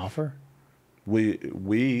make them an offer?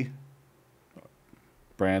 We,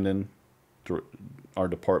 Brandon, our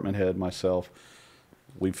department head, myself,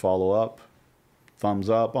 we follow up, thumbs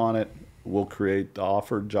up on it. We'll create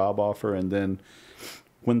the job offer, and then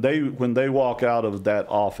when they walk out of that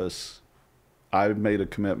office, I've made a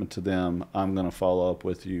commitment to them. I'm going to follow up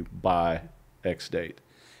with you by X date,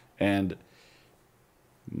 and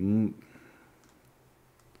the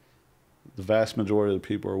vast majority of the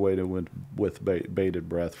people are waiting with bated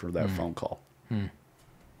breath for that phone call.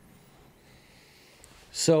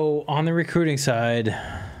 So on the recruiting side,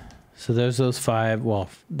 so there's those 5. Well,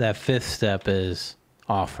 that 5th step is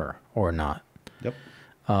offer or not. Yep.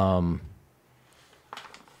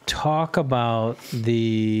 Talk about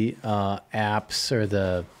the apps or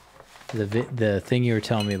the thing you were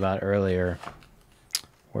telling me about earlier.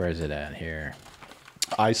 Where is it at here?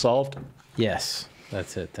 iSolved? Yes,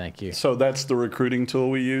 that's it. Thank you. So that's the recruiting tool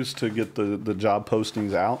we use to get the job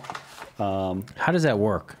postings out. How does that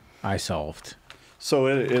work? iSolved. So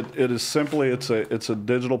it is simply, it's a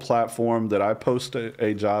digital platform that I post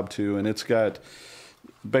a job to, and it's got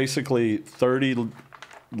basically 30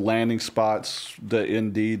 landing spots, the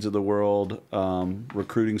Indeeds of the world,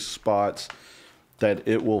 recruiting spots, that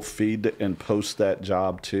it will feed and post that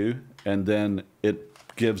job to, and then it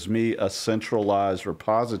gives me a centralized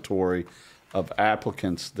repository of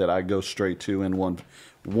applicants that I go straight to in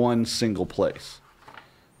one single place.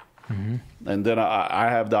 And then I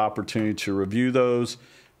have the opportunity to review those,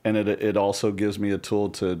 and it also gives me a tool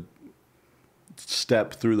to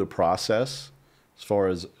step through the process as far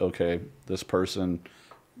as, okay, this person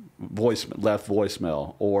left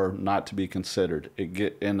voicemail or not to be considered.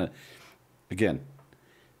 Again,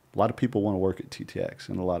 a lot of people want to work at TTX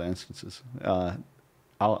in a lot of instances.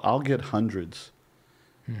 I'll get hundreds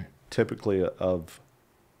typically of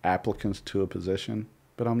applicants to a position,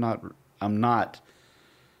 but I'm not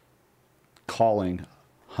calling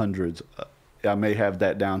hundreds. I may have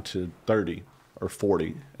that down to 30 or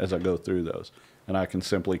 40 as I go through those, and I can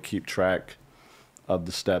simply keep track of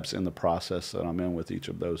the steps in the process that I'm in with each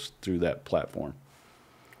of those through that platform.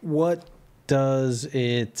 What does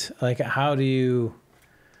it, like, how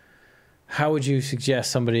would you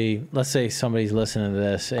suggest somebody, let's say somebody's listening to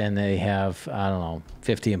this and they have, I don't know,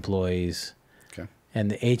 50 employees, Okay.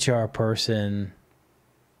 and the HR person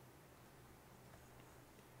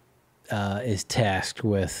is tasked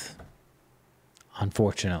with,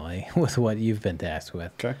 unfortunately, with what you've been tasked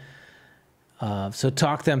with. Okay. So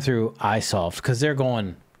talk them through iSolved, because they're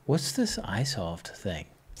going, what's this iSolved thing?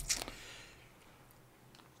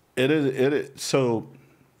 It is. So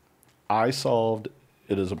iSolved,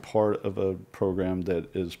 it is a part of a program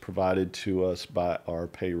that is provided to us by our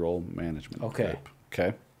payroll management group.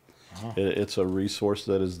 Okay. Uh-huh. It's a resource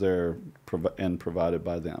that is there and provided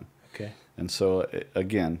by them. Okay. And so,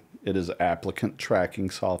 again, it is applicant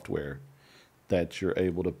tracking software that you're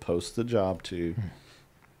able to post the job to,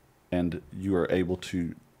 and you are able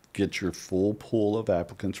to get your full pool of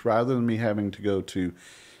applicants rather than me having to go to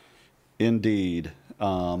Indeed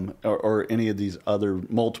or any of these other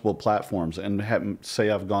multiple platforms and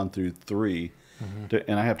say I've gone through 3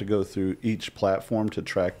 and I have to go through each platform to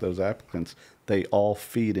track those applicants. They all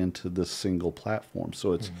feed into this single platform.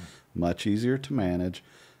 So it's much easier to manage.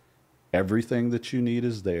 Everything that you need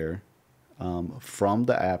is there from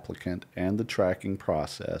the applicant and the tracking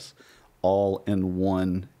process, all in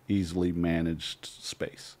one easily managed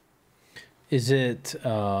space. Is it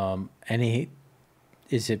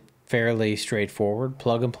is it fairly straightforward,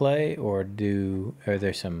 plug and play, or are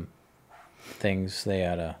there some things they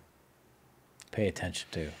ought to pay attention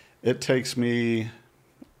to? It takes me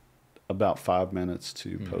about 5 minutes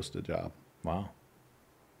to post a job. Wow.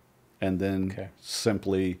 And then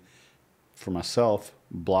simply, for myself,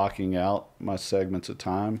 blocking out my segments of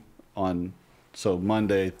time so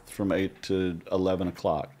Monday from 8 to 11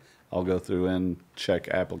 o'clock, I'll go through and check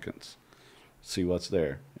applicants, see what's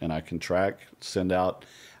there. And I can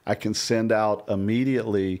I can send out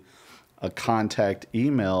immediately a contact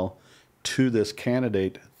email to this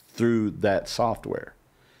candidate through that software.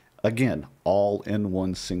 Again, all in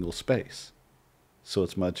one single space. So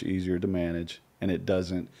it's much easier to manage, and it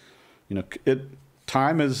doesn't,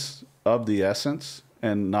 time is of the essence,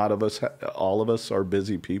 and all of us are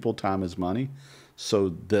busy people. Time is money.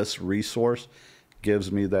 So this resource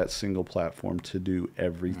gives me that single platform to do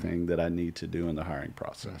everything that I need to do in the hiring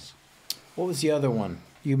process. What was the other one?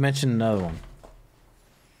 You mentioned another one.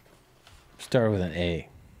 Started with an A.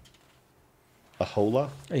 Ahola?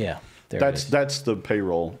 Yeah. That's the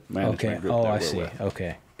payroll management group. Oh, I see. With.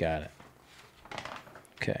 Okay, got it.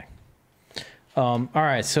 Okay. All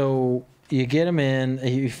right. So you get them in.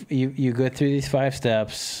 You go through these 5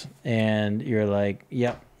 steps, and you're like,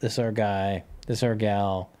 "Yep, this is our guy. This is our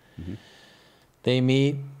gal." Mm-hmm. They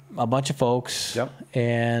meet a bunch of folks. Yep.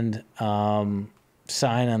 And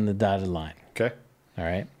sign on the dotted line. Okay. All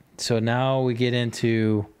right. So now we get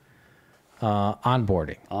into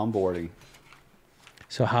onboarding. Onboarding.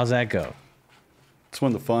 So how's that go? It's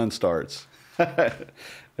when the fun starts.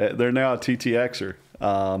 They're now a TTXer.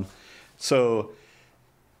 So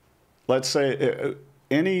let's say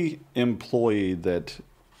any employee that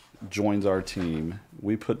joins our team,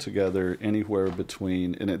 we put together anywhere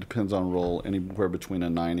between, and it depends on role, anywhere between a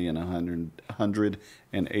 90 and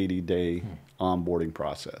 180 day onboarding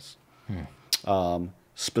process,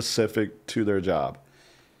 specific to their job.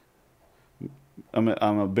 I'm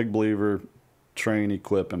a big believer, train,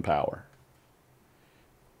 equip, empower.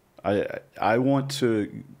 I want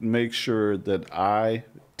to make sure that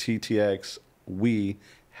TTX, we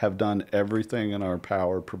have done everything in our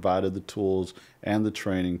power, provided the tools and the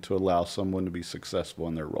training to allow someone to be successful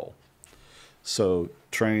in their role. So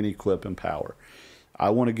train, equip, empower. I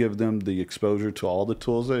want to give them the exposure to all the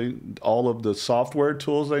tools, all of the software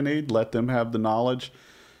tools they need. Let them have the knowledge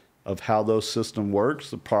of how those system works,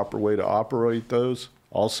 the proper way to operate those.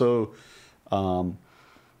 Also,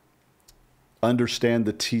 understand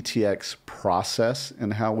the TTX process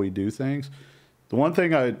and how we do things. The one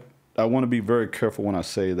thing I want to be very careful when I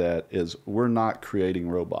say that is we're not creating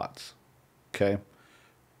robots, okay?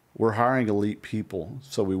 We're hiring elite people,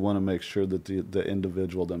 so we want to make sure that the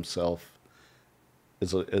individual themselves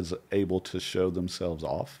is able to show themselves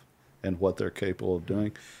off and what they're capable of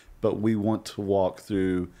doing. But we want to walk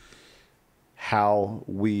through how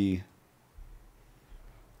we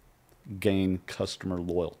gain customer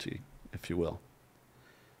loyalty, if you will.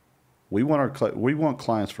 We want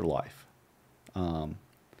clients for life,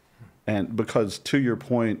 and because to your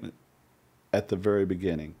point at the very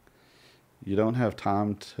beginning, you don't have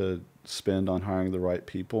time to spend on hiring the right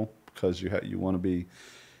people because you want to be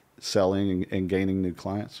selling and gaining new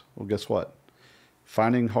clients. Well, guess what?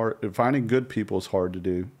 Finding good people is hard to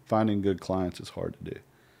do. Finding good clients is hard to do.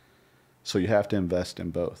 So you have to invest in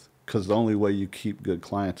both, because the only way you keep good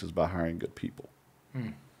clients is by hiring good people.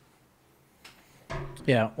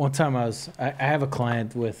 Yeah, one time I have a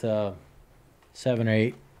client with 700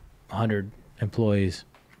 or 800 employees,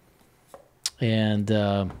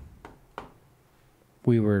 and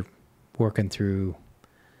we were working through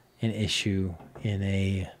an issue in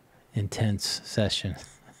a intense session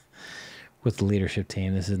with the leadership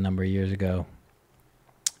team. This is a number of years ago,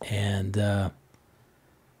 and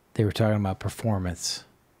they were talking about performance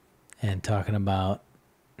and talking about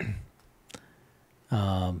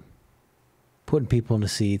putting people in the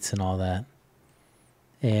seats and all that.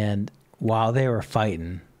 And while they were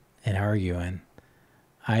fighting and arguing,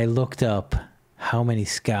 I looked up how many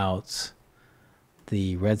scouts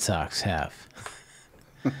the Red Sox have.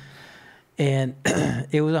 And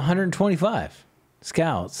it was 125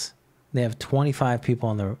 scouts. They have 25 people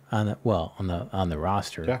on the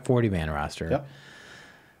roster, Yeah. 40-man roster. Yep.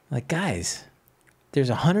 Like, guys, there's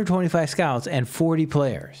 125 scouts and 40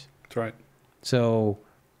 players. That's right. So,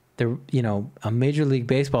 a Major League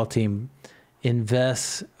Baseball team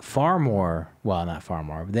invests far more. Well, not far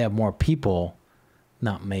more. But they have more people,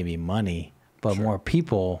 not maybe money, but Sure. more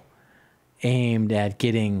people aimed at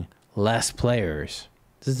getting less players.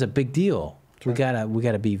 This is a big deal. Sure. We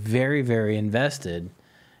gotta be very, very invested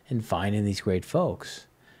in finding these great folks,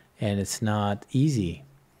 and it's not easy,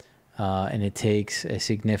 and it takes a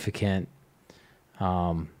significant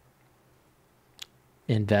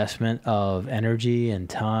investment of energy and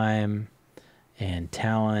time and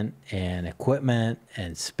talent and equipment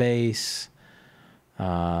and space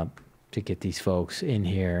to get these folks in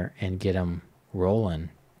here and get them rolling.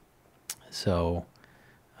 So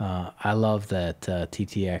I love that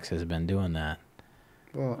TTX has been doing that.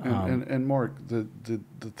 Well, and Mark, the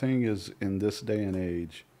thing is, in this day and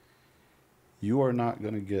age, you are not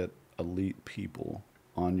going to get elite people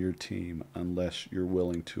on your team unless you're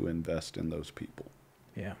willing to invest in those people.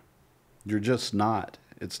 Yeah. You're just not.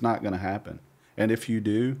 It's not going to happen. And if you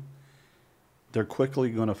do, they're quickly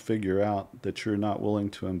going to figure out that you're not willing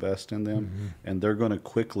to invest in them, Mm-hmm. and they're going to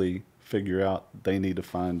quickly figure out they need to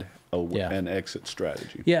find an exit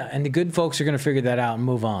strategy. Yeah, and the good folks are going to figure that out and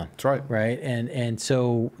move on. That's right. Right? And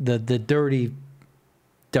so the dirty,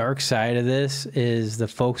 dark side of this is the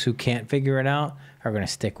folks who can't figure it out are going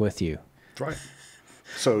to stick with you. That's right.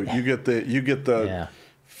 So you get the Yeah.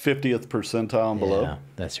 50th percentile and below. Yeah,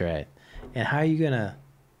 that's right. And how are you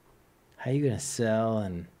gonna sell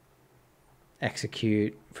and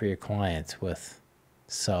execute for your clients with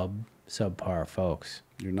subpar folks?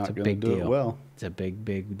 You're not It's a going to big do deal. it well. It's a big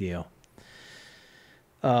deal.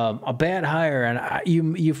 A bad hire, and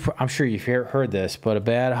I'm sure you've heard this, but a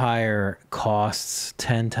bad hire costs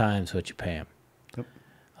 10 times what you pay them. Yep.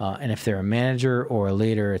 And if they're a manager or a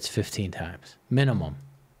leader, it's 15 times minimum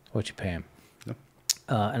what you pay them. Yep.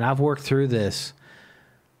 And I've worked through this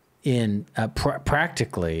in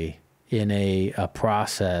practically in a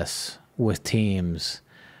process with teams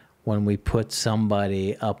when we put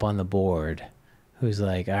somebody up on the board who's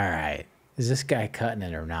like, all right, is this guy cutting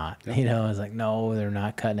it or not? Yep. It's like, no, they're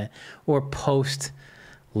not cutting it. Or post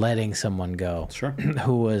letting someone go Sure.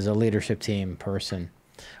 who was a leadership team person.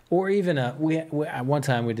 Or even one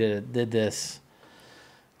time we did this.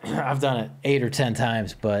 I've done it 8 or 10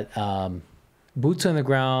 times, but boots on the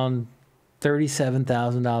ground,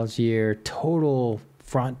 $37,000 a year, total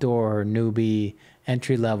front door newbie,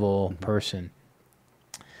 entry level person.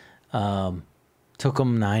 Took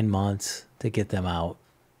them 9 months to get them out,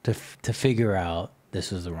 to figure out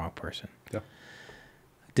this was the wrong person. Yeah.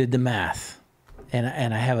 Did the math.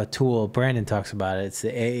 And I have a tool, Brandon talks about it. It's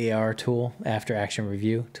the AAR tool, After Action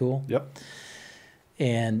Review tool. Yep.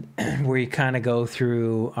 And where you kind of go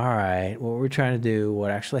through, all right, what we're trying to do, what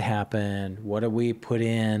actually happened, what did we put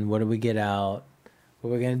in, what did we get out, What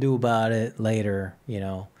are we going to do about it later, you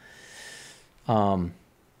know? And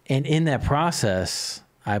in that process,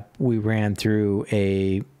 we ran through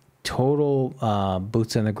a total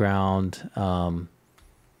boots on the ground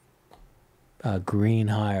green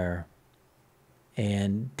hire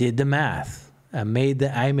and did the math. I made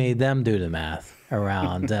them do the math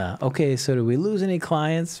around, okay, so do we lose any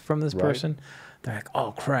clients from this person? They're like,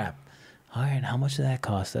 oh, crap. All right, how much did that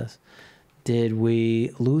cost us? Did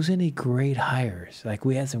we lose any great hires? Like,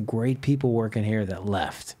 we had some great people working here that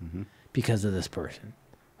left because of this person.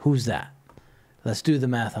 Who's that? Let's do the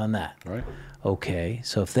math on that. Right. Okay,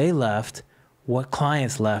 so if they left, what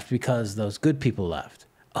clients left because those good people left?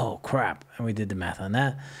 Oh, crap. And we did the math on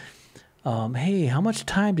that. Hey, how much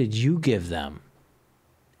time did you give them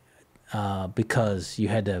because you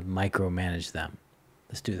had to micromanage them?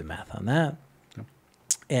 Let's do the math on that. Yep.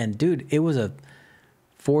 And, dude, it was a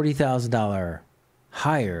 $40,000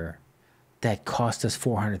 hire that cost us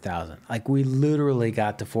 $400,000. Like, we literally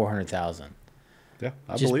got to $400,000. Yeah,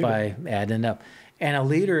 I just believe by it. adding up. And a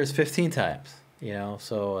leader is 15 times, you know,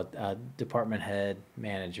 so a department head,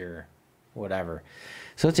 manager, whatever.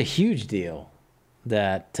 So it's a huge deal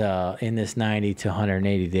that in this 90 to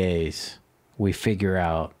 180 days, we figure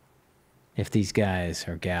out if these guys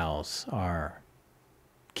or gals are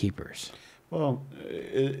keepers. Well,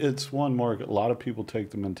 it's one, Mark. A lot of people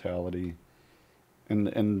take the mentality,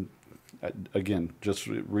 and again, just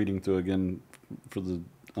reading through again for the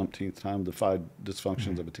umpteenth time, the 5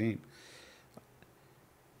 dysfunctions of a team.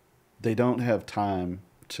 They don't have time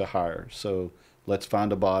to hire, so let's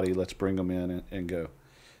find a body, let's bring them in and go.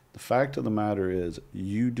 The fact of the matter is,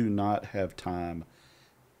 you do not have time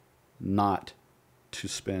not to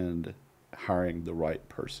spend hiring the right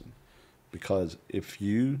person, because if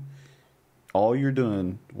all you're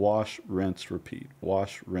doing, wash, rinse, repeat,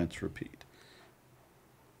 wash, rinse, repeat,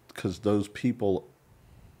 because those people,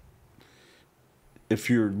 if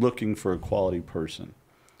you're looking for a quality person,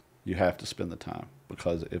 you have to spend the time,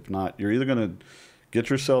 because if not, you're either going to get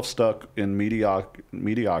yourself stuck in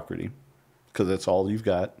mediocrity, because that's all you've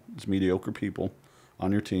got is mediocre people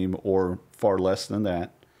on your team, or far less than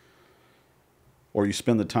that, or you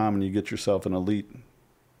spend the time and you get yourself an elite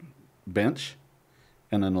bench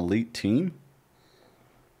and an elite team.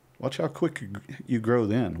 Watch how quick you grow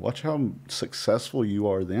then. Watch how successful you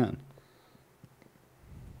are then.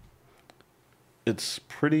 It's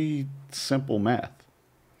pretty simple math.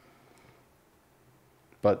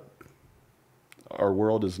 But our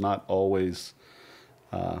world is not always,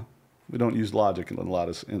 we don't use logic in a lot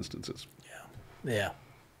of instances. Yeah. Yeah.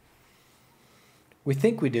 We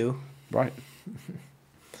think we do. Right.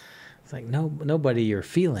 It's like nobody you're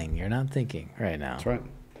feeling, you're not thinking right now. That's right.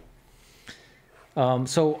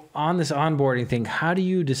 So on this onboarding thing, how do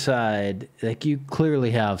you decide, like, you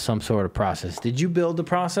clearly have some sort of process. Did you build the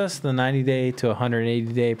process, the 90-day to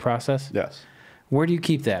 180-day process? Yes. Where do you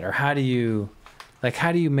keep that? Or how do you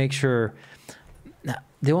make sure? Now,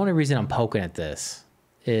 the only reason I'm poking at this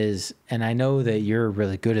is, and I know that you're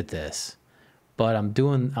really good at this, but I'm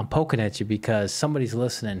poking at you because somebody's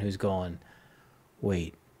listening who's going,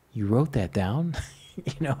 wait, you wrote that down?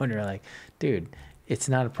 You know, and you're like, dude, it's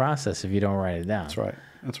not a process if you don't write it down. That's right.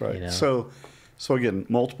 That's right. You know? So again,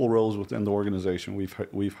 multiple roles within the organization.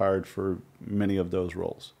 We've hired for many of those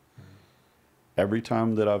roles. Every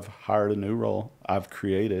time that I've hired a new role, I've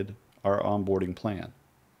created our onboarding plan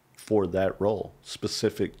for that role,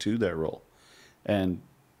 specific to that role, and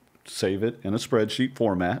save it in a spreadsheet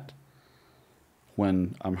format.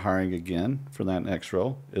 When I'm hiring again for that next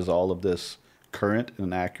role, is all of this current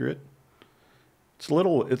and accurate? It's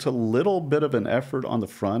a little bit of an effort on the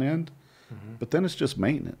front end, but then it's just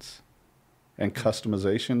maintenance and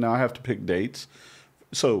customization. Now I have to pick dates.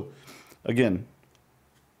 So again,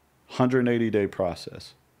 180-day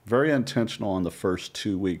process. Very intentional on the first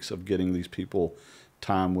 2 weeks of getting these people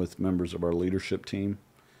time with members of our leadership team,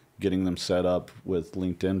 getting them set up with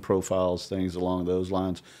LinkedIn profiles, things along those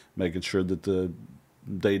lines, making sure that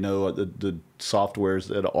they know the softwares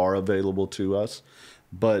that are available to us.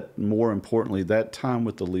 But more importantly, that time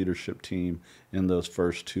with the leadership team in those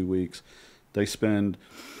first 2 weeks, they spend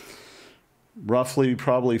roughly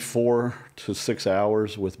probably 4 to 6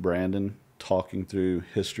 hours with Brandon talking through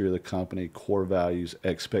history of the company, core values,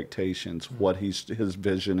 expectations, what his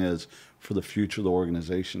vision is for the future of the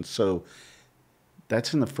organization. So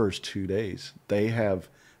that's in the first 2 days. They have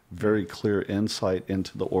very clear insight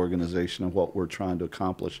into the organization and what we're trying to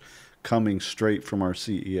accomplish, coming straight from our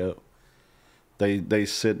CEO. They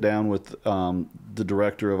sit down with the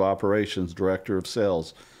director of operations, director of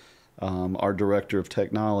sales, our director of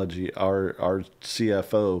technology, our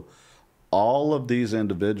CFO, all of these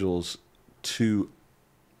individuals to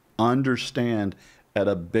understand at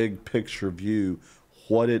a big picture view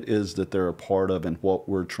what it is that they're a part of and what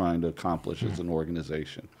we're trying to accomplish as an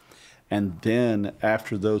organization. And then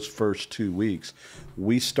after those first 2 weeks,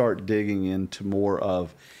 we start digging into more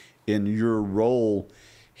of, in your role,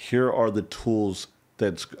 here are the tools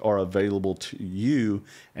that are available to you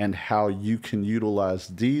and how you can utilize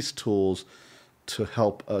these tools to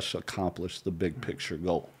help us accomplish the big picture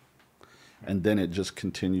goal. And then it just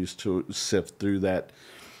continues to sift through that.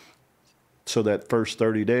 So that first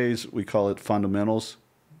 30 days, we call it fundamentals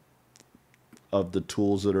of the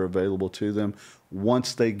tools that are available to them.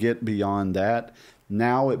 Once they get beyond that,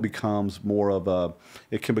 now it becomes more of a,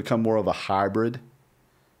 it can become more of a hybrid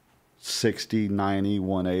 60, 90,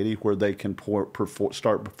 180, where they can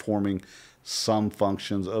start performing some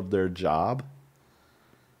functions of their job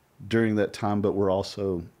during that time, but we're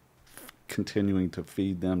also continuing to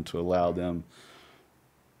feed them to allow them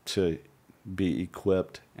to be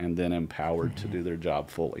equipped and then empowered to do their job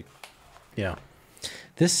fully. Yeah.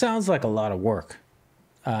 This sounds like a lot of work.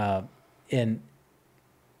 And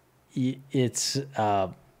it's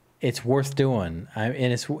worth doing.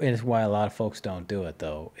 And it's why a lot of folks don't do it,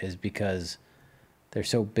 though, is because they're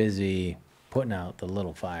so busy putting out the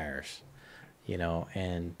little fires, you know,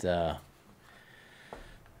 and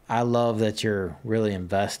I love that you're really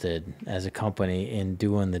invested as a company in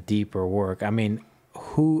doing the deeper work. I mean,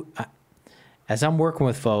 as I'm working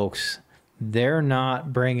with folks, they're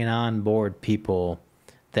not bringing on board people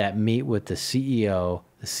that meet with the CEO,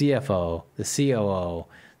 the CFO, the COO,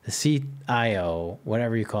 the CIO,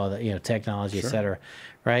 whatever you call it, you know, technology, Sure. et cetera,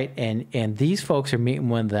 right? And these folks are meeting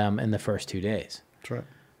with them in the first 2 days. That's right.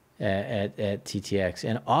 At TTX.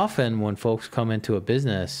 And often when folks come into a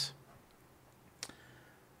business,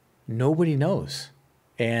 nobody knows.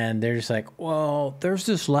 And they're just like, well, there's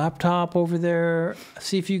this laptop over there.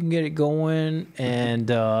 See if you can get it going, and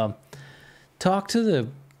talk to the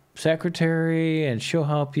secretary and she'll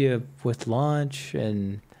help you with lunch,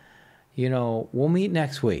 and, you know, we'll meet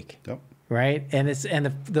next week. Yep. Right? And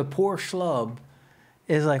the poor schlub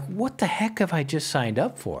is like, what the heck have I just signed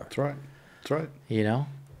up for? That's right. That's right. You know?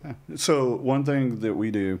 Yeah. So one thing that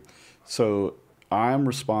we do, so I'm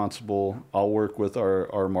responsible. I'll work with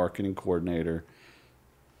our marketing coordinator.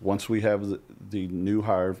 Once we have the new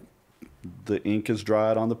hire, the ink is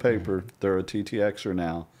dried on the paper. They're a TTXer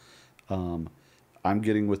now. I'm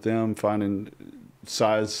getting with them, finding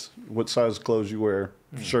what size clothes you wear,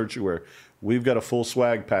 shirts you wear. We've got a full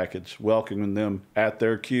swag package welcoming them at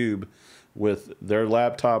their cube with their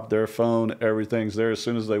laptop, their phone, everything's there. As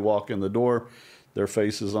soon as they walk in the door, their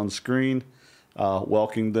face is on the screen,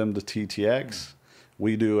 welcoming them to TTX.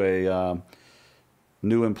 We do a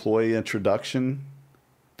new employee introduction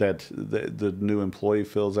that the new employee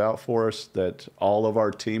fills out for us, that all of our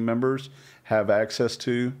team members have access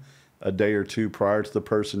to a day or two prior to the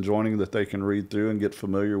person joining, that they can read through and get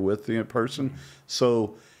familiar with the person.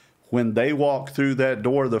 So when they walk through that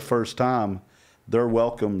door the first time, they're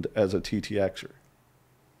welcomed as a TTXer.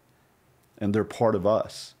 And they're part of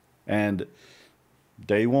us. And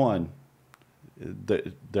day one,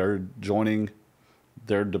 they're joining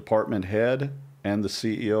their department head and the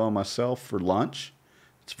CEO and myself for lunch.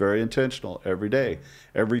 It's very intentional every day,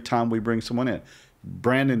 every time we bring someone in.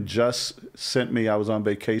 Brandon just sent me, I was on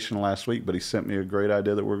vacation last week, but he sent me a great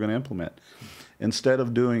idea that we're going to implement. Instead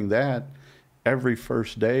of doing that, every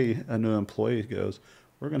first day a new employee goes,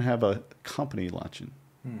 we're going to have a company luncheon.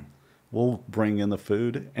 We'll bring in the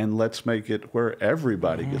food and let's make it where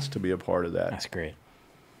everybody gets to be a part of that. That's great.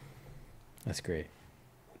 That's great.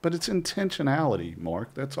 But it's intentionality,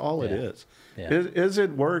 Mark. That's all it is. Yeah. Is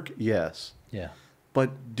it work? Yes. Yeah.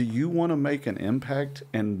 But do you want to make an impact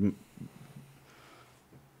and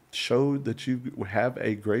show that you have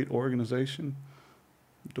a great organization?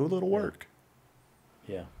 Do a little work.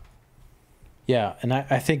 Yeah. Yeah, and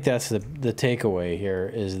I think that's the takeaway here,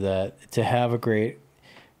 is that to have a great,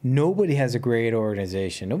 nobody has a great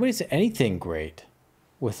organization. Nobody's anything great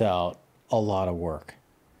without a lot of work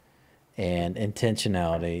and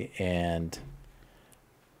intentionality and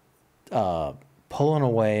pulling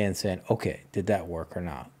away and saying, okay, did that work or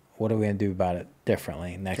not? What are we going to do about it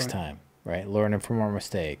differently next time, right? Learning from our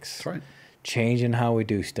mistakes. That's right. Changing how we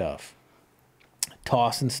do stuff.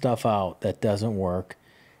 Tossing stuff out that doesn't work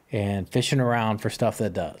and fishing around for stuff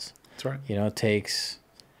that does. That's right. You know, it takes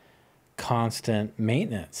constant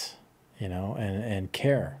maintenance, you know, and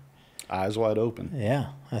care. Eyes wide open. Yeah,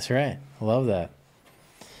 that's right. I love that.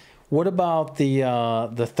 What about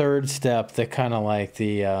the third step, the kind of like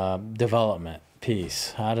the development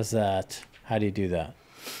piece? How do you do that?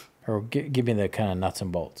 Or give me the kind of nuts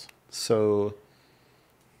and bolts. So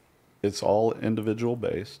it's all individual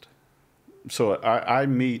based. So I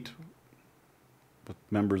meet with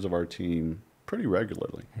members of our team pretty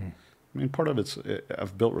regularly. I mean, part of it's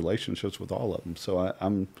I've built relationships with all of them. So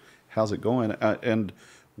I'm how's it going? And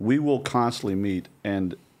we will constantly meet.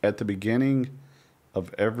 And at the beginning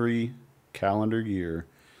of every calendar year,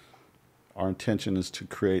 our intention is to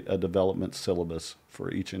create a development syllabus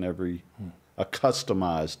for each and every, a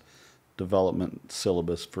customized development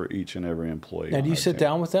syllabus for each and every employee. Now, do you sit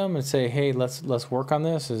down with them and say, "Hey, let's work on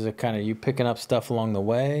this"? Is it kind of you picking up stuff along the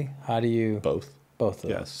way? How do you? Both. Both of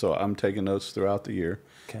them. Yes. So I'm taking notes throughout the year,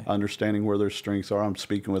 Okay. understanding where their strengths are. I'm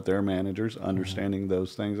speaking with their managers, understanding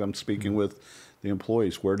those things. I'm speaking with the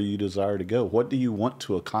employees. Where do you desire to go? What do you want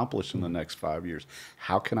to accomplish in the next 5 years?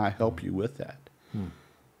 How can I help you with that?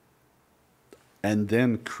 And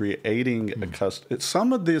then creating a custom.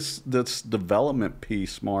 Some of this development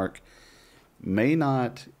piece, Mark, may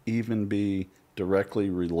not even be directly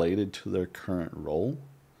related to their current role,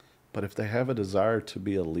 but if they have a desire to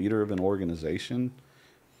be a leader of an organization,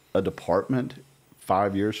 a department,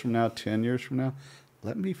 5 years from now, 10 years from now,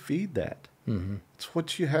 let me feed that. It's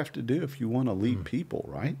what you have to do if you want to lead people,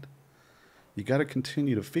 right? You got to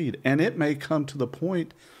continue to feed. And it may come to the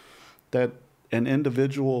point that an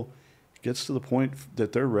individual gets to the point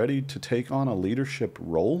that they're ready to take on a leadership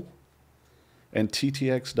role and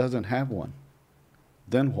TTX doesn't have one.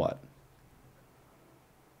 Then what?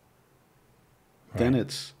 Right. Then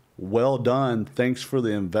it's well done. Thanks for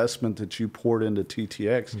the investment that you poured into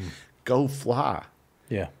TTX. Go fly.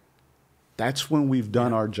 Yeah. That's when we've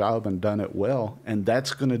done our job and done it well. And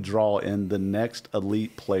that's going to draw in the next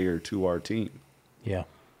elite player to our team. Yeah.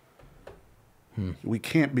 We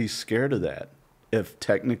can't be scared of that if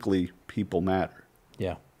technically people matter.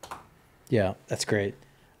 Yeah. Yeah, that's great.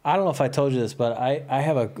 I don't know if I told you this, but I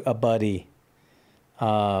have a buddy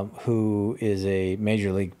who is a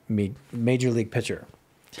major league pitcher.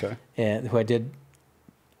 Okay. And who I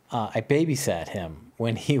babysat him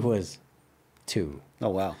when he was 2. Oh,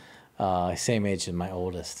 wow. Same age as my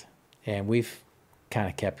oldest. And we've kind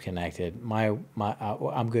of kept connected.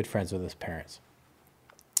 I'm good friends with his parents.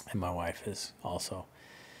 And my wife is also.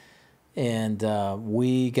 And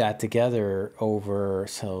we got together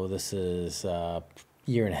so this is a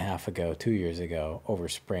year and a half ago, 2 years ago, over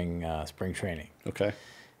spring training. Okay.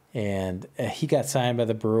 And he got signed by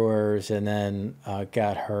the Brewers and then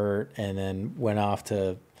got hurt and then went off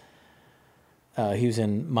to, he was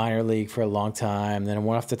in minor league for a long time, then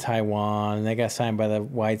went off to Taiwan, and they got signed by the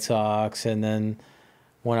White Sox and then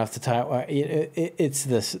went off to Taiwan. It's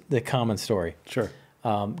the common story. Sure.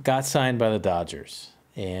 Got signed by the Dodgers.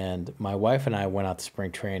 And my wife and I went out to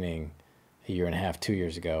spring training a year and a half, 2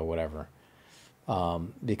 years ago, whatever,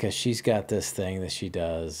 because she's got this thing that she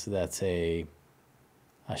does that's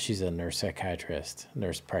she's a nurse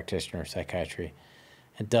practitioner, psychiatry,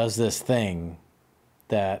 and does this thing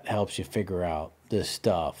that helps you figure out this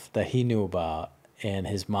stuff that he knew about. And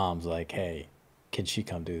his mom's like, "Hey, can she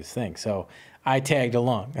come do this thing?" So I tagged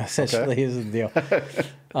along. Essentially, is the deal.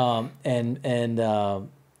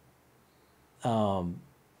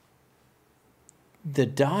 The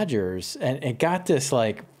Dodgers, and got this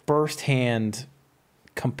like firsthand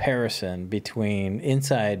comparison between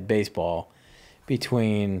inside baseball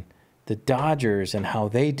between the Dodgers and how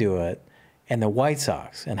they do it and the White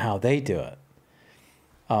Sox and how they do it.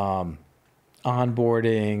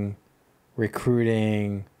 Onboarding,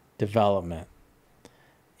 recruiting, development.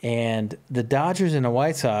 And the Dodgers and the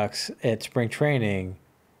White Sox at spring training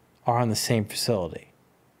are on the same facility.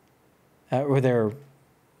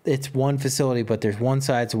 It's one facility, but there's one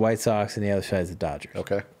side's the White Sox and the other side's the Dodgers.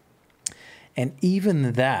 Okay. And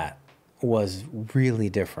even that was really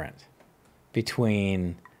different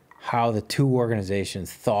between how the two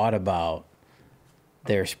organizations thought about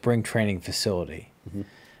their spring training facility.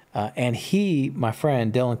 And my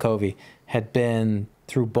friend, Dylan Covey, had been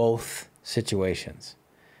through both situations.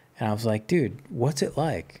 And I was like, "Dude, what's it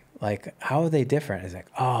like? Like, how are they different?" He's like,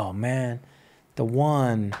 "Oh, man, the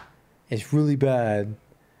one is really bad,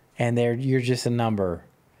 and you're just a number.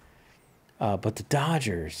 But the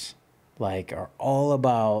Dodgers, like, are all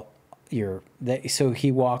about so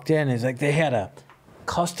he walked in, and he's like, they had a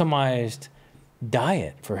customized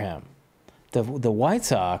diet for him. The White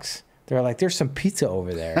Sox, they're like, there's some pizza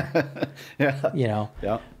over there. Yeah. You know?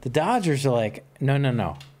 Yeah. The Dodgers are like,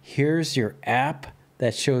 no. Here's your app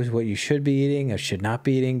that shows what you should be eating or should not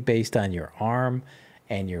be eating based on your arm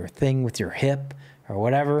and your thing with your hip or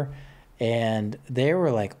whatever. And they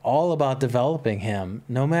were like all about developing him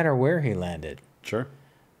no matter where he landed. Sure.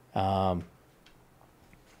 And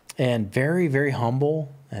very, very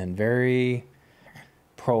humble and very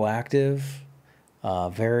proactive.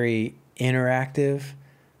 very interactive.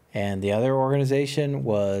 And the other organization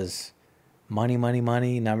was money, money,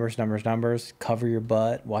 money, numbers, numbers, numbers, cover your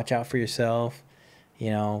butt, watch out for yourself,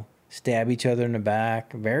 stab each other in the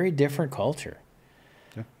back. Very different culture.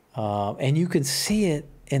 Yeah. And you can see it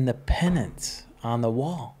in the pennants on the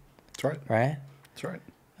wall. That's right. Right? That's right.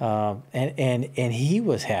 And he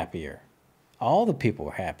was happier. All the people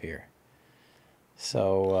were happier.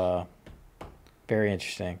 So very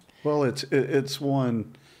interesting. Well, it's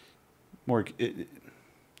one, Mark,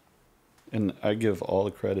 and I give all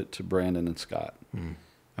the credit to Brandon and Scott.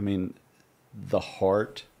 I mean, the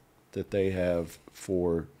heart that they have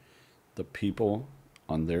for the people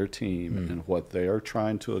on their team and what they are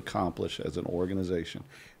trying to accomplish as an organization,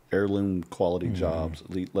 heirloom quality jobs,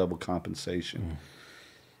 elite level compensation,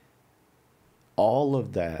 all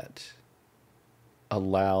of that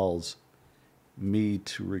allows me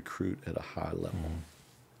to recruit at a high level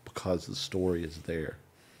because the story is there.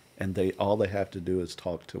 And all they have to do is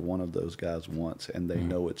talk to one of those guys once, and they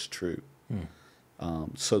know it's true.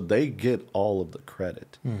 So they get all of the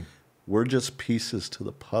credit. We're just pieces to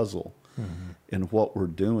the puzzle in what we're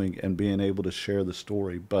doing and being able to share the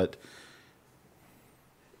story. But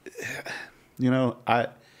we don't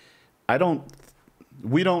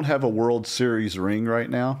have a World Series ring right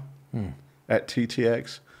now at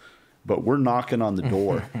TTX, but we're knocking on the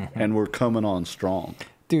door and we're coming on strong.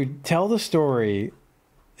 Dude, tell the story.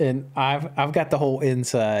 And I've got the whole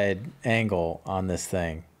inside angle on this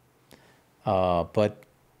thing, but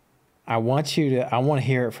I want to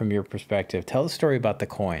hear it from your perspective. Tell the story about the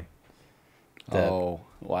coin. Oh,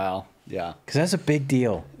 wow, yeah, because that's a big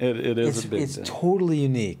deal. It is a big deal. It's totally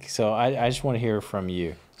unique. So I just want to hear from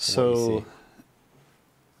you. So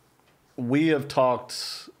we have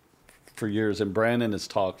talked for years, and Brandon has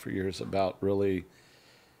talked for years about really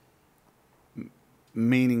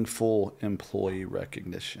meaningful employee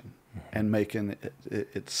recognition and making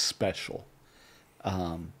it special.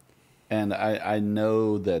 And I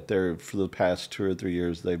know that for the past 2 or 3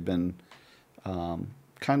 years, they've been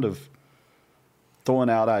kind of throwing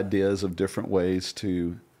out ideas of different ways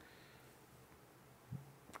to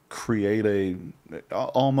create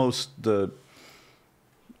almost the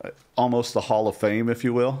Hall of Fame, if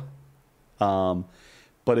you will.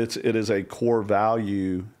 But it is a core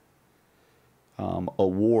value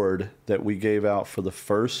award that we gave out for the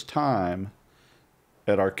first time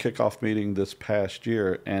at our kickoff meeting this past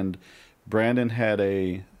year. And Brandon had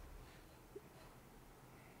a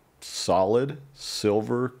solid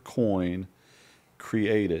silver coin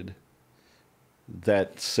created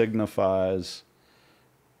that signifies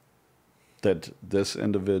that this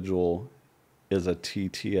individual is a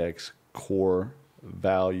TTX core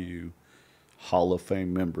value Hall of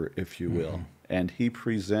Fame member, if you will. And he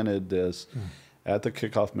presented this at the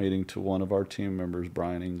kickoff meeting to one of our team members,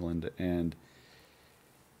 Brian England, and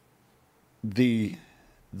the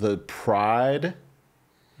pride,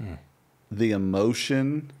 the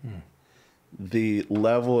emotion, the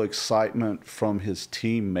level of excitement from his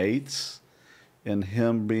teammates and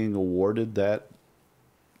him being awarded that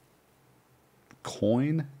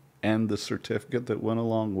coin and the certificate that went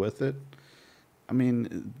along with it. I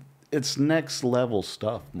mean, it's next level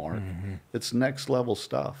stuff, Mark. It's next level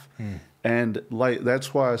stuff. And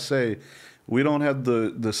that's why I say we don't have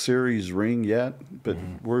the series ring yet, but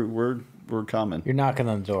we're coming. You're knocking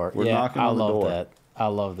on the door. We're knocking on the door. I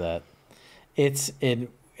love that.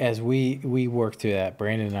 As we work through that,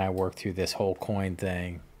 Brandon and I work through this whole coin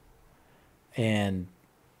thing and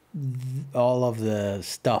all of the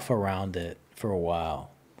stuff around it for a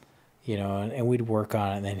while. And we'd work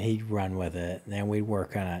on it, and then he'd run with it, and then we'd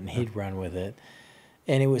work on it, and he'd run with it.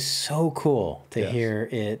 And it was so cool to hear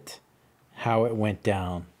how it went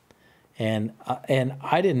down. And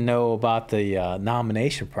I didn't know about the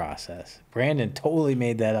nomination process. Brandon totally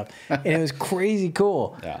made that up, and it was crazy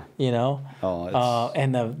cool. Oh,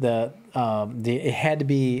 and it had to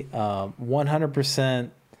be 100%,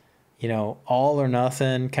 all or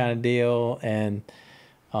nothing kind of deal, and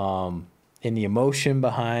in the emotion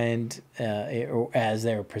behind as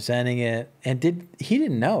they were presenting it. And he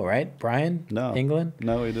didn't know, right, Brian? No. England?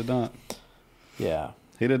 No, he did not. Yeah.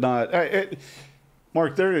 He did not.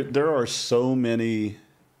 Mark, there are so many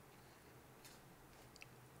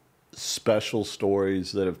special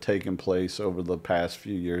stories that have taken place over the past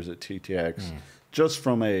few years at TTX. Just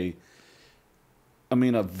from a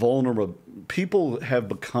vulnerable, people have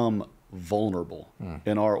become vulnerable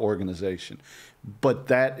in our organization. But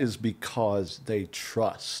that is because they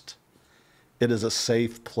trust. It is a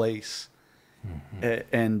safe place.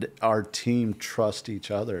 And our team trusts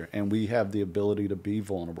each other, and we have the ability to be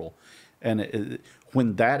vulnerable. And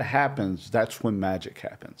when that happens, that's when magic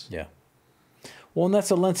happens. Yeah. Well, and that's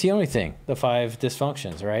the Lencioni thing, the 5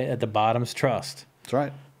 dysfunctions, right? At the bottom's trust. That's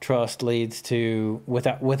right. Trust leads to,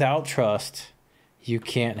 without trust, you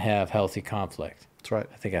can't have healthy conflict. That's right.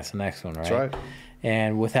 I think that's the next one, right? That's right.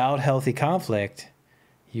 And without healthy conflict,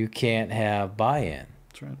 you can't have buy-in.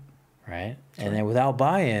 That's right. Right? And then without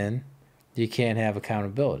buy-in, you can't have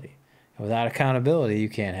accountability. And without accountability, you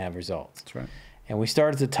can't have results. That's right. And we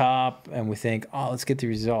start at the top and we think, oh, let's get the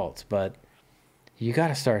results. But you got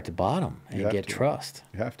to start at the bottom and get trust.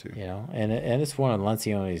 You have to. You know, and it's one of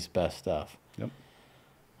Lencioni's best stuff. Yep.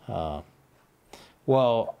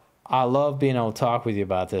 Well, I love being able to talk with you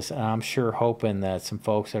about this. And I'm sure hoping that some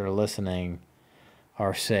folks that are listening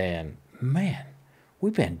are saying, man,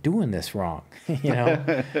 we've been doing this wrong, you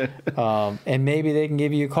know? And maybe they can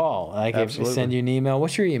give you a call. Like if send you an email.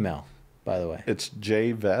 What's your email, by the way? It's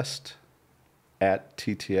jvest at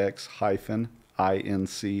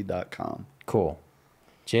TTX-inc.com. Cool.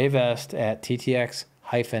 jvest at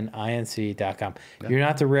TTX-inc.com. You're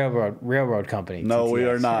not the railroad company. No, TTX, we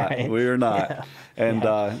are not. Right? We are not. Yeah. And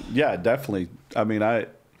definitely. I mean, I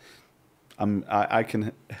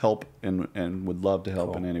can help and would love to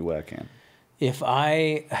help in any way I can. If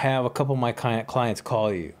I have a couple of my clients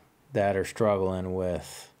call you that are struggling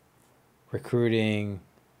with recruiting,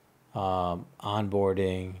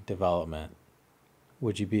 onboarding, development,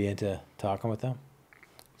 would you be into talking with them?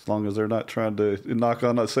 As long as they're not trying to knock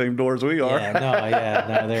on the same doors we are. No,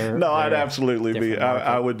 I'd absolutely be.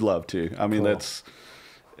 I would love to. I mean, cool. that's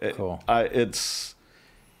cool. I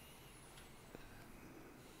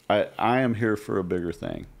am here for a bigger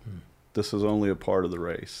thing. This is only a part of the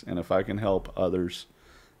race, and if I can help others,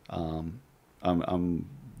 I'm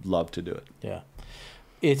love to do it. Yeah,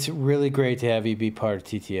 it's really great to have you be part of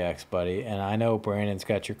TTX, buddy. And I know Brandon's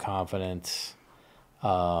got your confidence,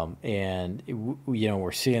 and you know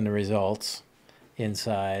we're seeing the results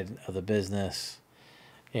inside of the business.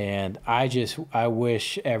 And I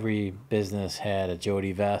wish every business had a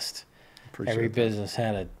Jody Vest. Every business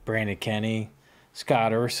had a Brandon Kenny,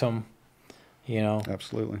 Scott Ursum. You know,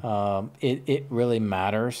 absolutely. It really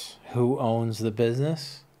matters who owns the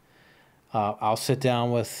business. I'll sit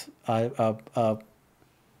down with a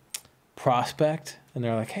prospect, and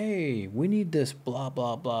they're like, "Hey, we need this blah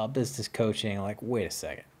blah blah business coaching." I'm like, wait a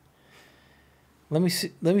second. Let me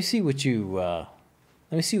see what you got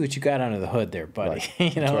under the hood there, buddy.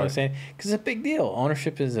 Right. You know what I'm saying? Because it's a big deal.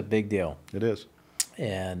 Ownership is a big deal. It is.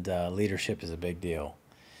 And leadership is a big deal.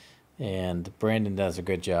 And Brandon does a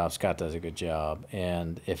good job. Scott does a good job.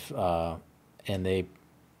 And and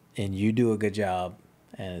you do a good job.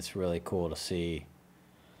 And it's really cool to see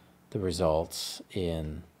the results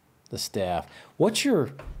in the staff. What is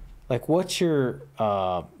your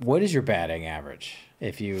batting average? So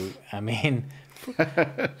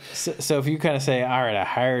if you kind of say, all right, I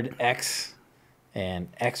hired X and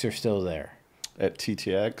X are still there. At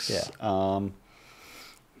TTX? Yeah.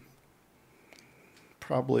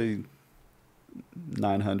 Probably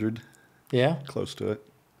 900. Yeah? Close to it.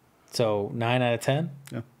 So 9 out of 10?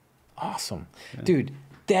 Yeah. Awesome. Yeah. Dude,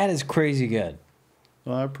 that is crazy good.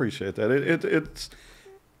 Well, I appreciate that.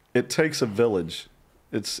 It takes a village.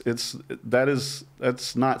 That's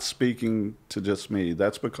not speaking to just me.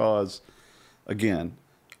 That's because, again,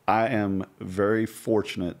 I am very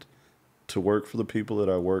fortunate to work for the people that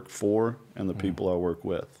I work for and the people I work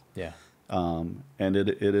with. Yeah. And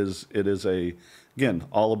it is again,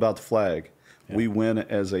 all about the flag. Yeah. We win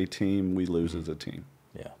as a team, we lose as a team.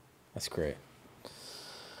 Yeah, that's great.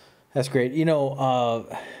 That's great. You know,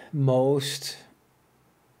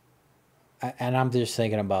 and I'm just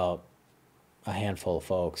thinking about a handful of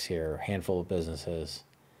folks here, a handful of businesses.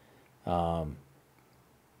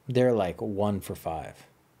 They're like 1 for 5.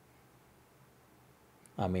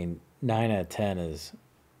 I mean, 9 out of 10 is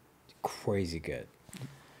crazy good.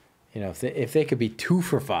 You know, if they could be 2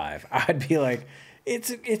 for 5, I'd be like,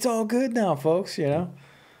 it's all good now, folks. You know.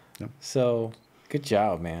 Yeah. So good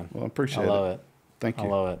job, man. Well, I appreciate it. I love it. Thank you. I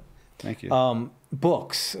love it. Thank you.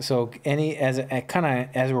 Books. So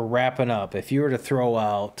as we're wrapping up, if you were to throw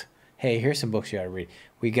out, hey, here's some books you got to read.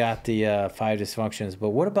 We got the 5 Dysfunctions,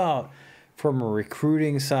 but what about from a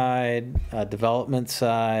recruiting side, development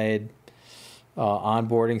side,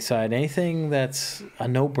 onboarding side? Anything that's a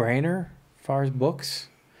no-brainer as far as books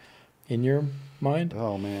in your mind?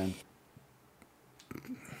 Oh man.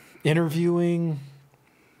 Interviewing.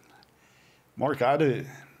 Mark,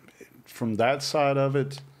 from that side of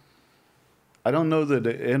it, I don't know that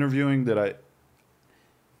interviewing that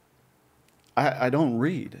I don't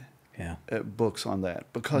read books on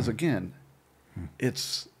that because again,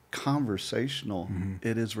 it's conversational.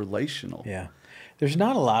 It is relational. Yeah. There's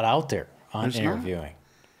not a lot out there on There's not. interviewing.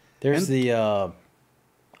 There's the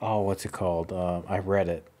what's it called? I read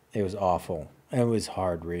it. It was awful. It was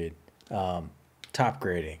hard read. Top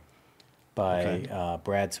Grading by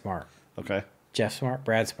Brad Smart. Okay. Jeff Smart,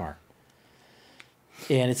 Brad Smart.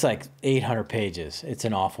 And it's like 800 pages. It's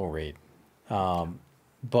an awful read.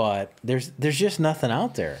 But there's just nothing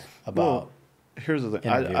out there about. Well, here's the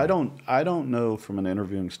thing. I don't know from an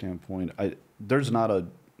interviewing standpoint. There's not a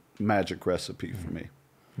magic recipe for me.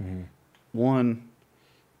 Mm-hmm. One,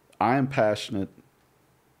 I am passionate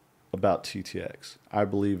about TTX. I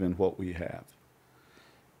believe in what we have.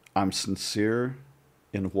 I'm sincere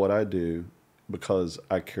in what I do because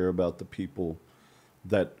I care about the people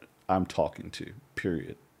that I'm talking to,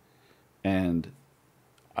 period. And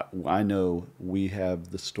I know we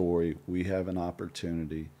have the story, we have an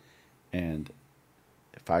opportunity, and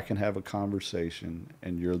if I can have a conversation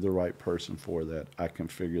and you're the right person for that, I can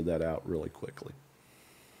figure that out really quickly.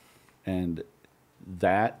 And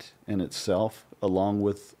that in itself, along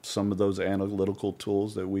with some of those analytical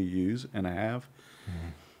tools that we use and have,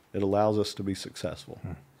 it allows us to be successful.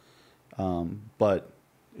 But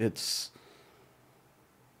it's,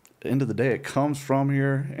 at the end of the day, it comes from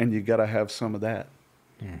here, and you got to have some of that.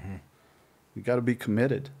 You got to be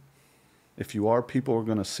committed. If you are, people are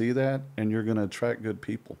going to see that, and you're going to attract good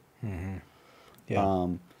people. Yeah.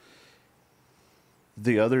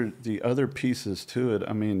 The other pieces to it,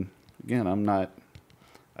 I mean, again,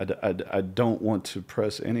 I don't want to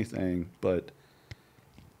press anything, but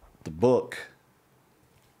the book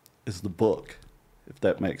is the book, if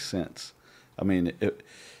that makes sense. I mean,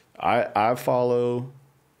 I follow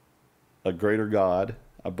a greater God.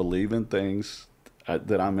 I believe in things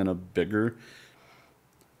that I'm in a bigger.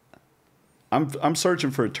 I'm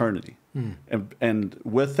searching for eternity, and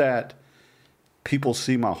with that, people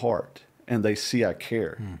see my heart and they see I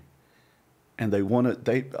care, and they want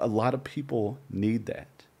to. A lot of people need that.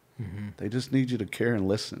 They just need you to care and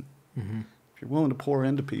listen. If you're willing to pour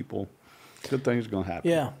into people, good things are going to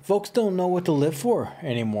happen. Yeah, folks don't know what to live for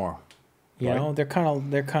anymore. You Right. know, they're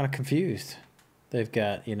kind of confused. They've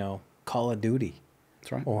got, Call of Duty.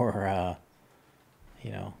 That's right. Or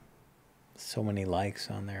so many likes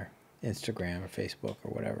on their Instagram or Facebook or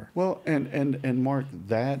whatever. Well, and Mark,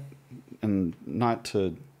 that, and not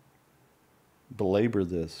to belabor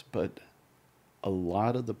this, but a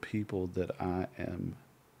lot of the people that I am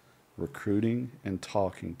recruiting and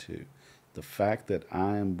talking to, the fact that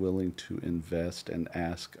I am willing to invest and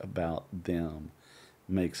ask about them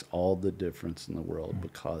makes all the difference in the world,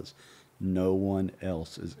 because no one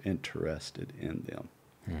else is interested in them.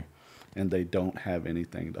 And they don't have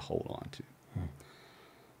anything to hold on to.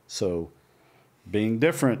 So being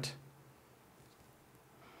different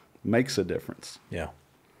makes a difference. Yeah.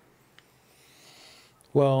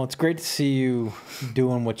 Well, it's great to see you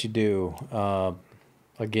doing what you do.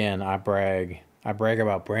 Again, I brag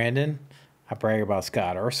about Brandon. I brag about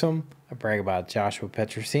Scott Ursum. I brag about Joshua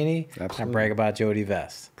Petrosini. Absolutely. I brag about Jody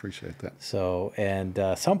Vest. Appreciate that. So, and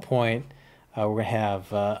at some point, we're going to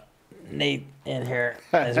have Nate in here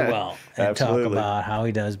as well and talk Absolutely. about how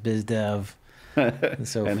he does biz dev and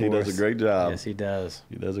so And forth. he does a great job. Yes, he does.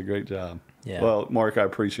 He does a great job. Yeah. Well, Mark, I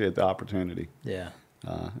appreciate the opportunity. Yeah.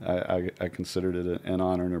 I considered it an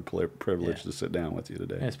honor and a privilege Yeah. to sit down with you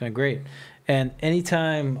today. It's been great. And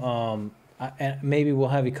anytime, and maybe we'll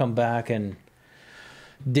have you come back and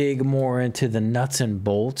dig more into the nuts and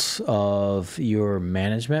bolts of your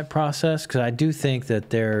management process, because I do think that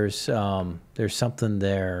there's something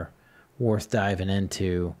there worth diving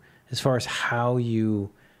into as far as how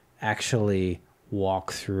you actually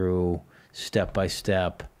walk through step by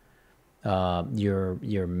step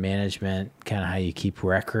your management, kind of how you keep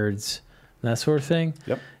records, that sort of thing.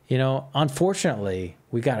 Yep. Unfortunately,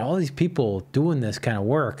 we got all these people doing this kind of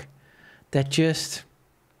work that just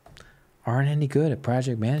aren't any good at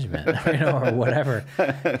project management, or whatever.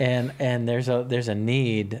 And there's a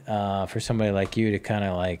need for somebody like you to kind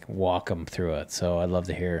of like walk them through it. So I'd love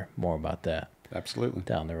to hear more about that Absolutely.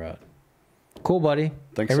 down the road. Cool, buddy.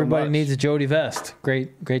 Thanks so Everybody much. needs a Jody Vest.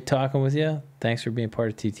 Great talking with you. Thanks for being part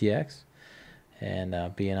of TTX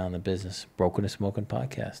and being on the Business Broken to Smokin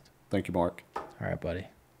podcast. Thank you, Mark. All right, buddy.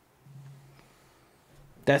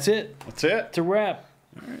 That's it. That's it. It's a wrap.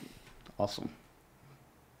 All right. Awesome.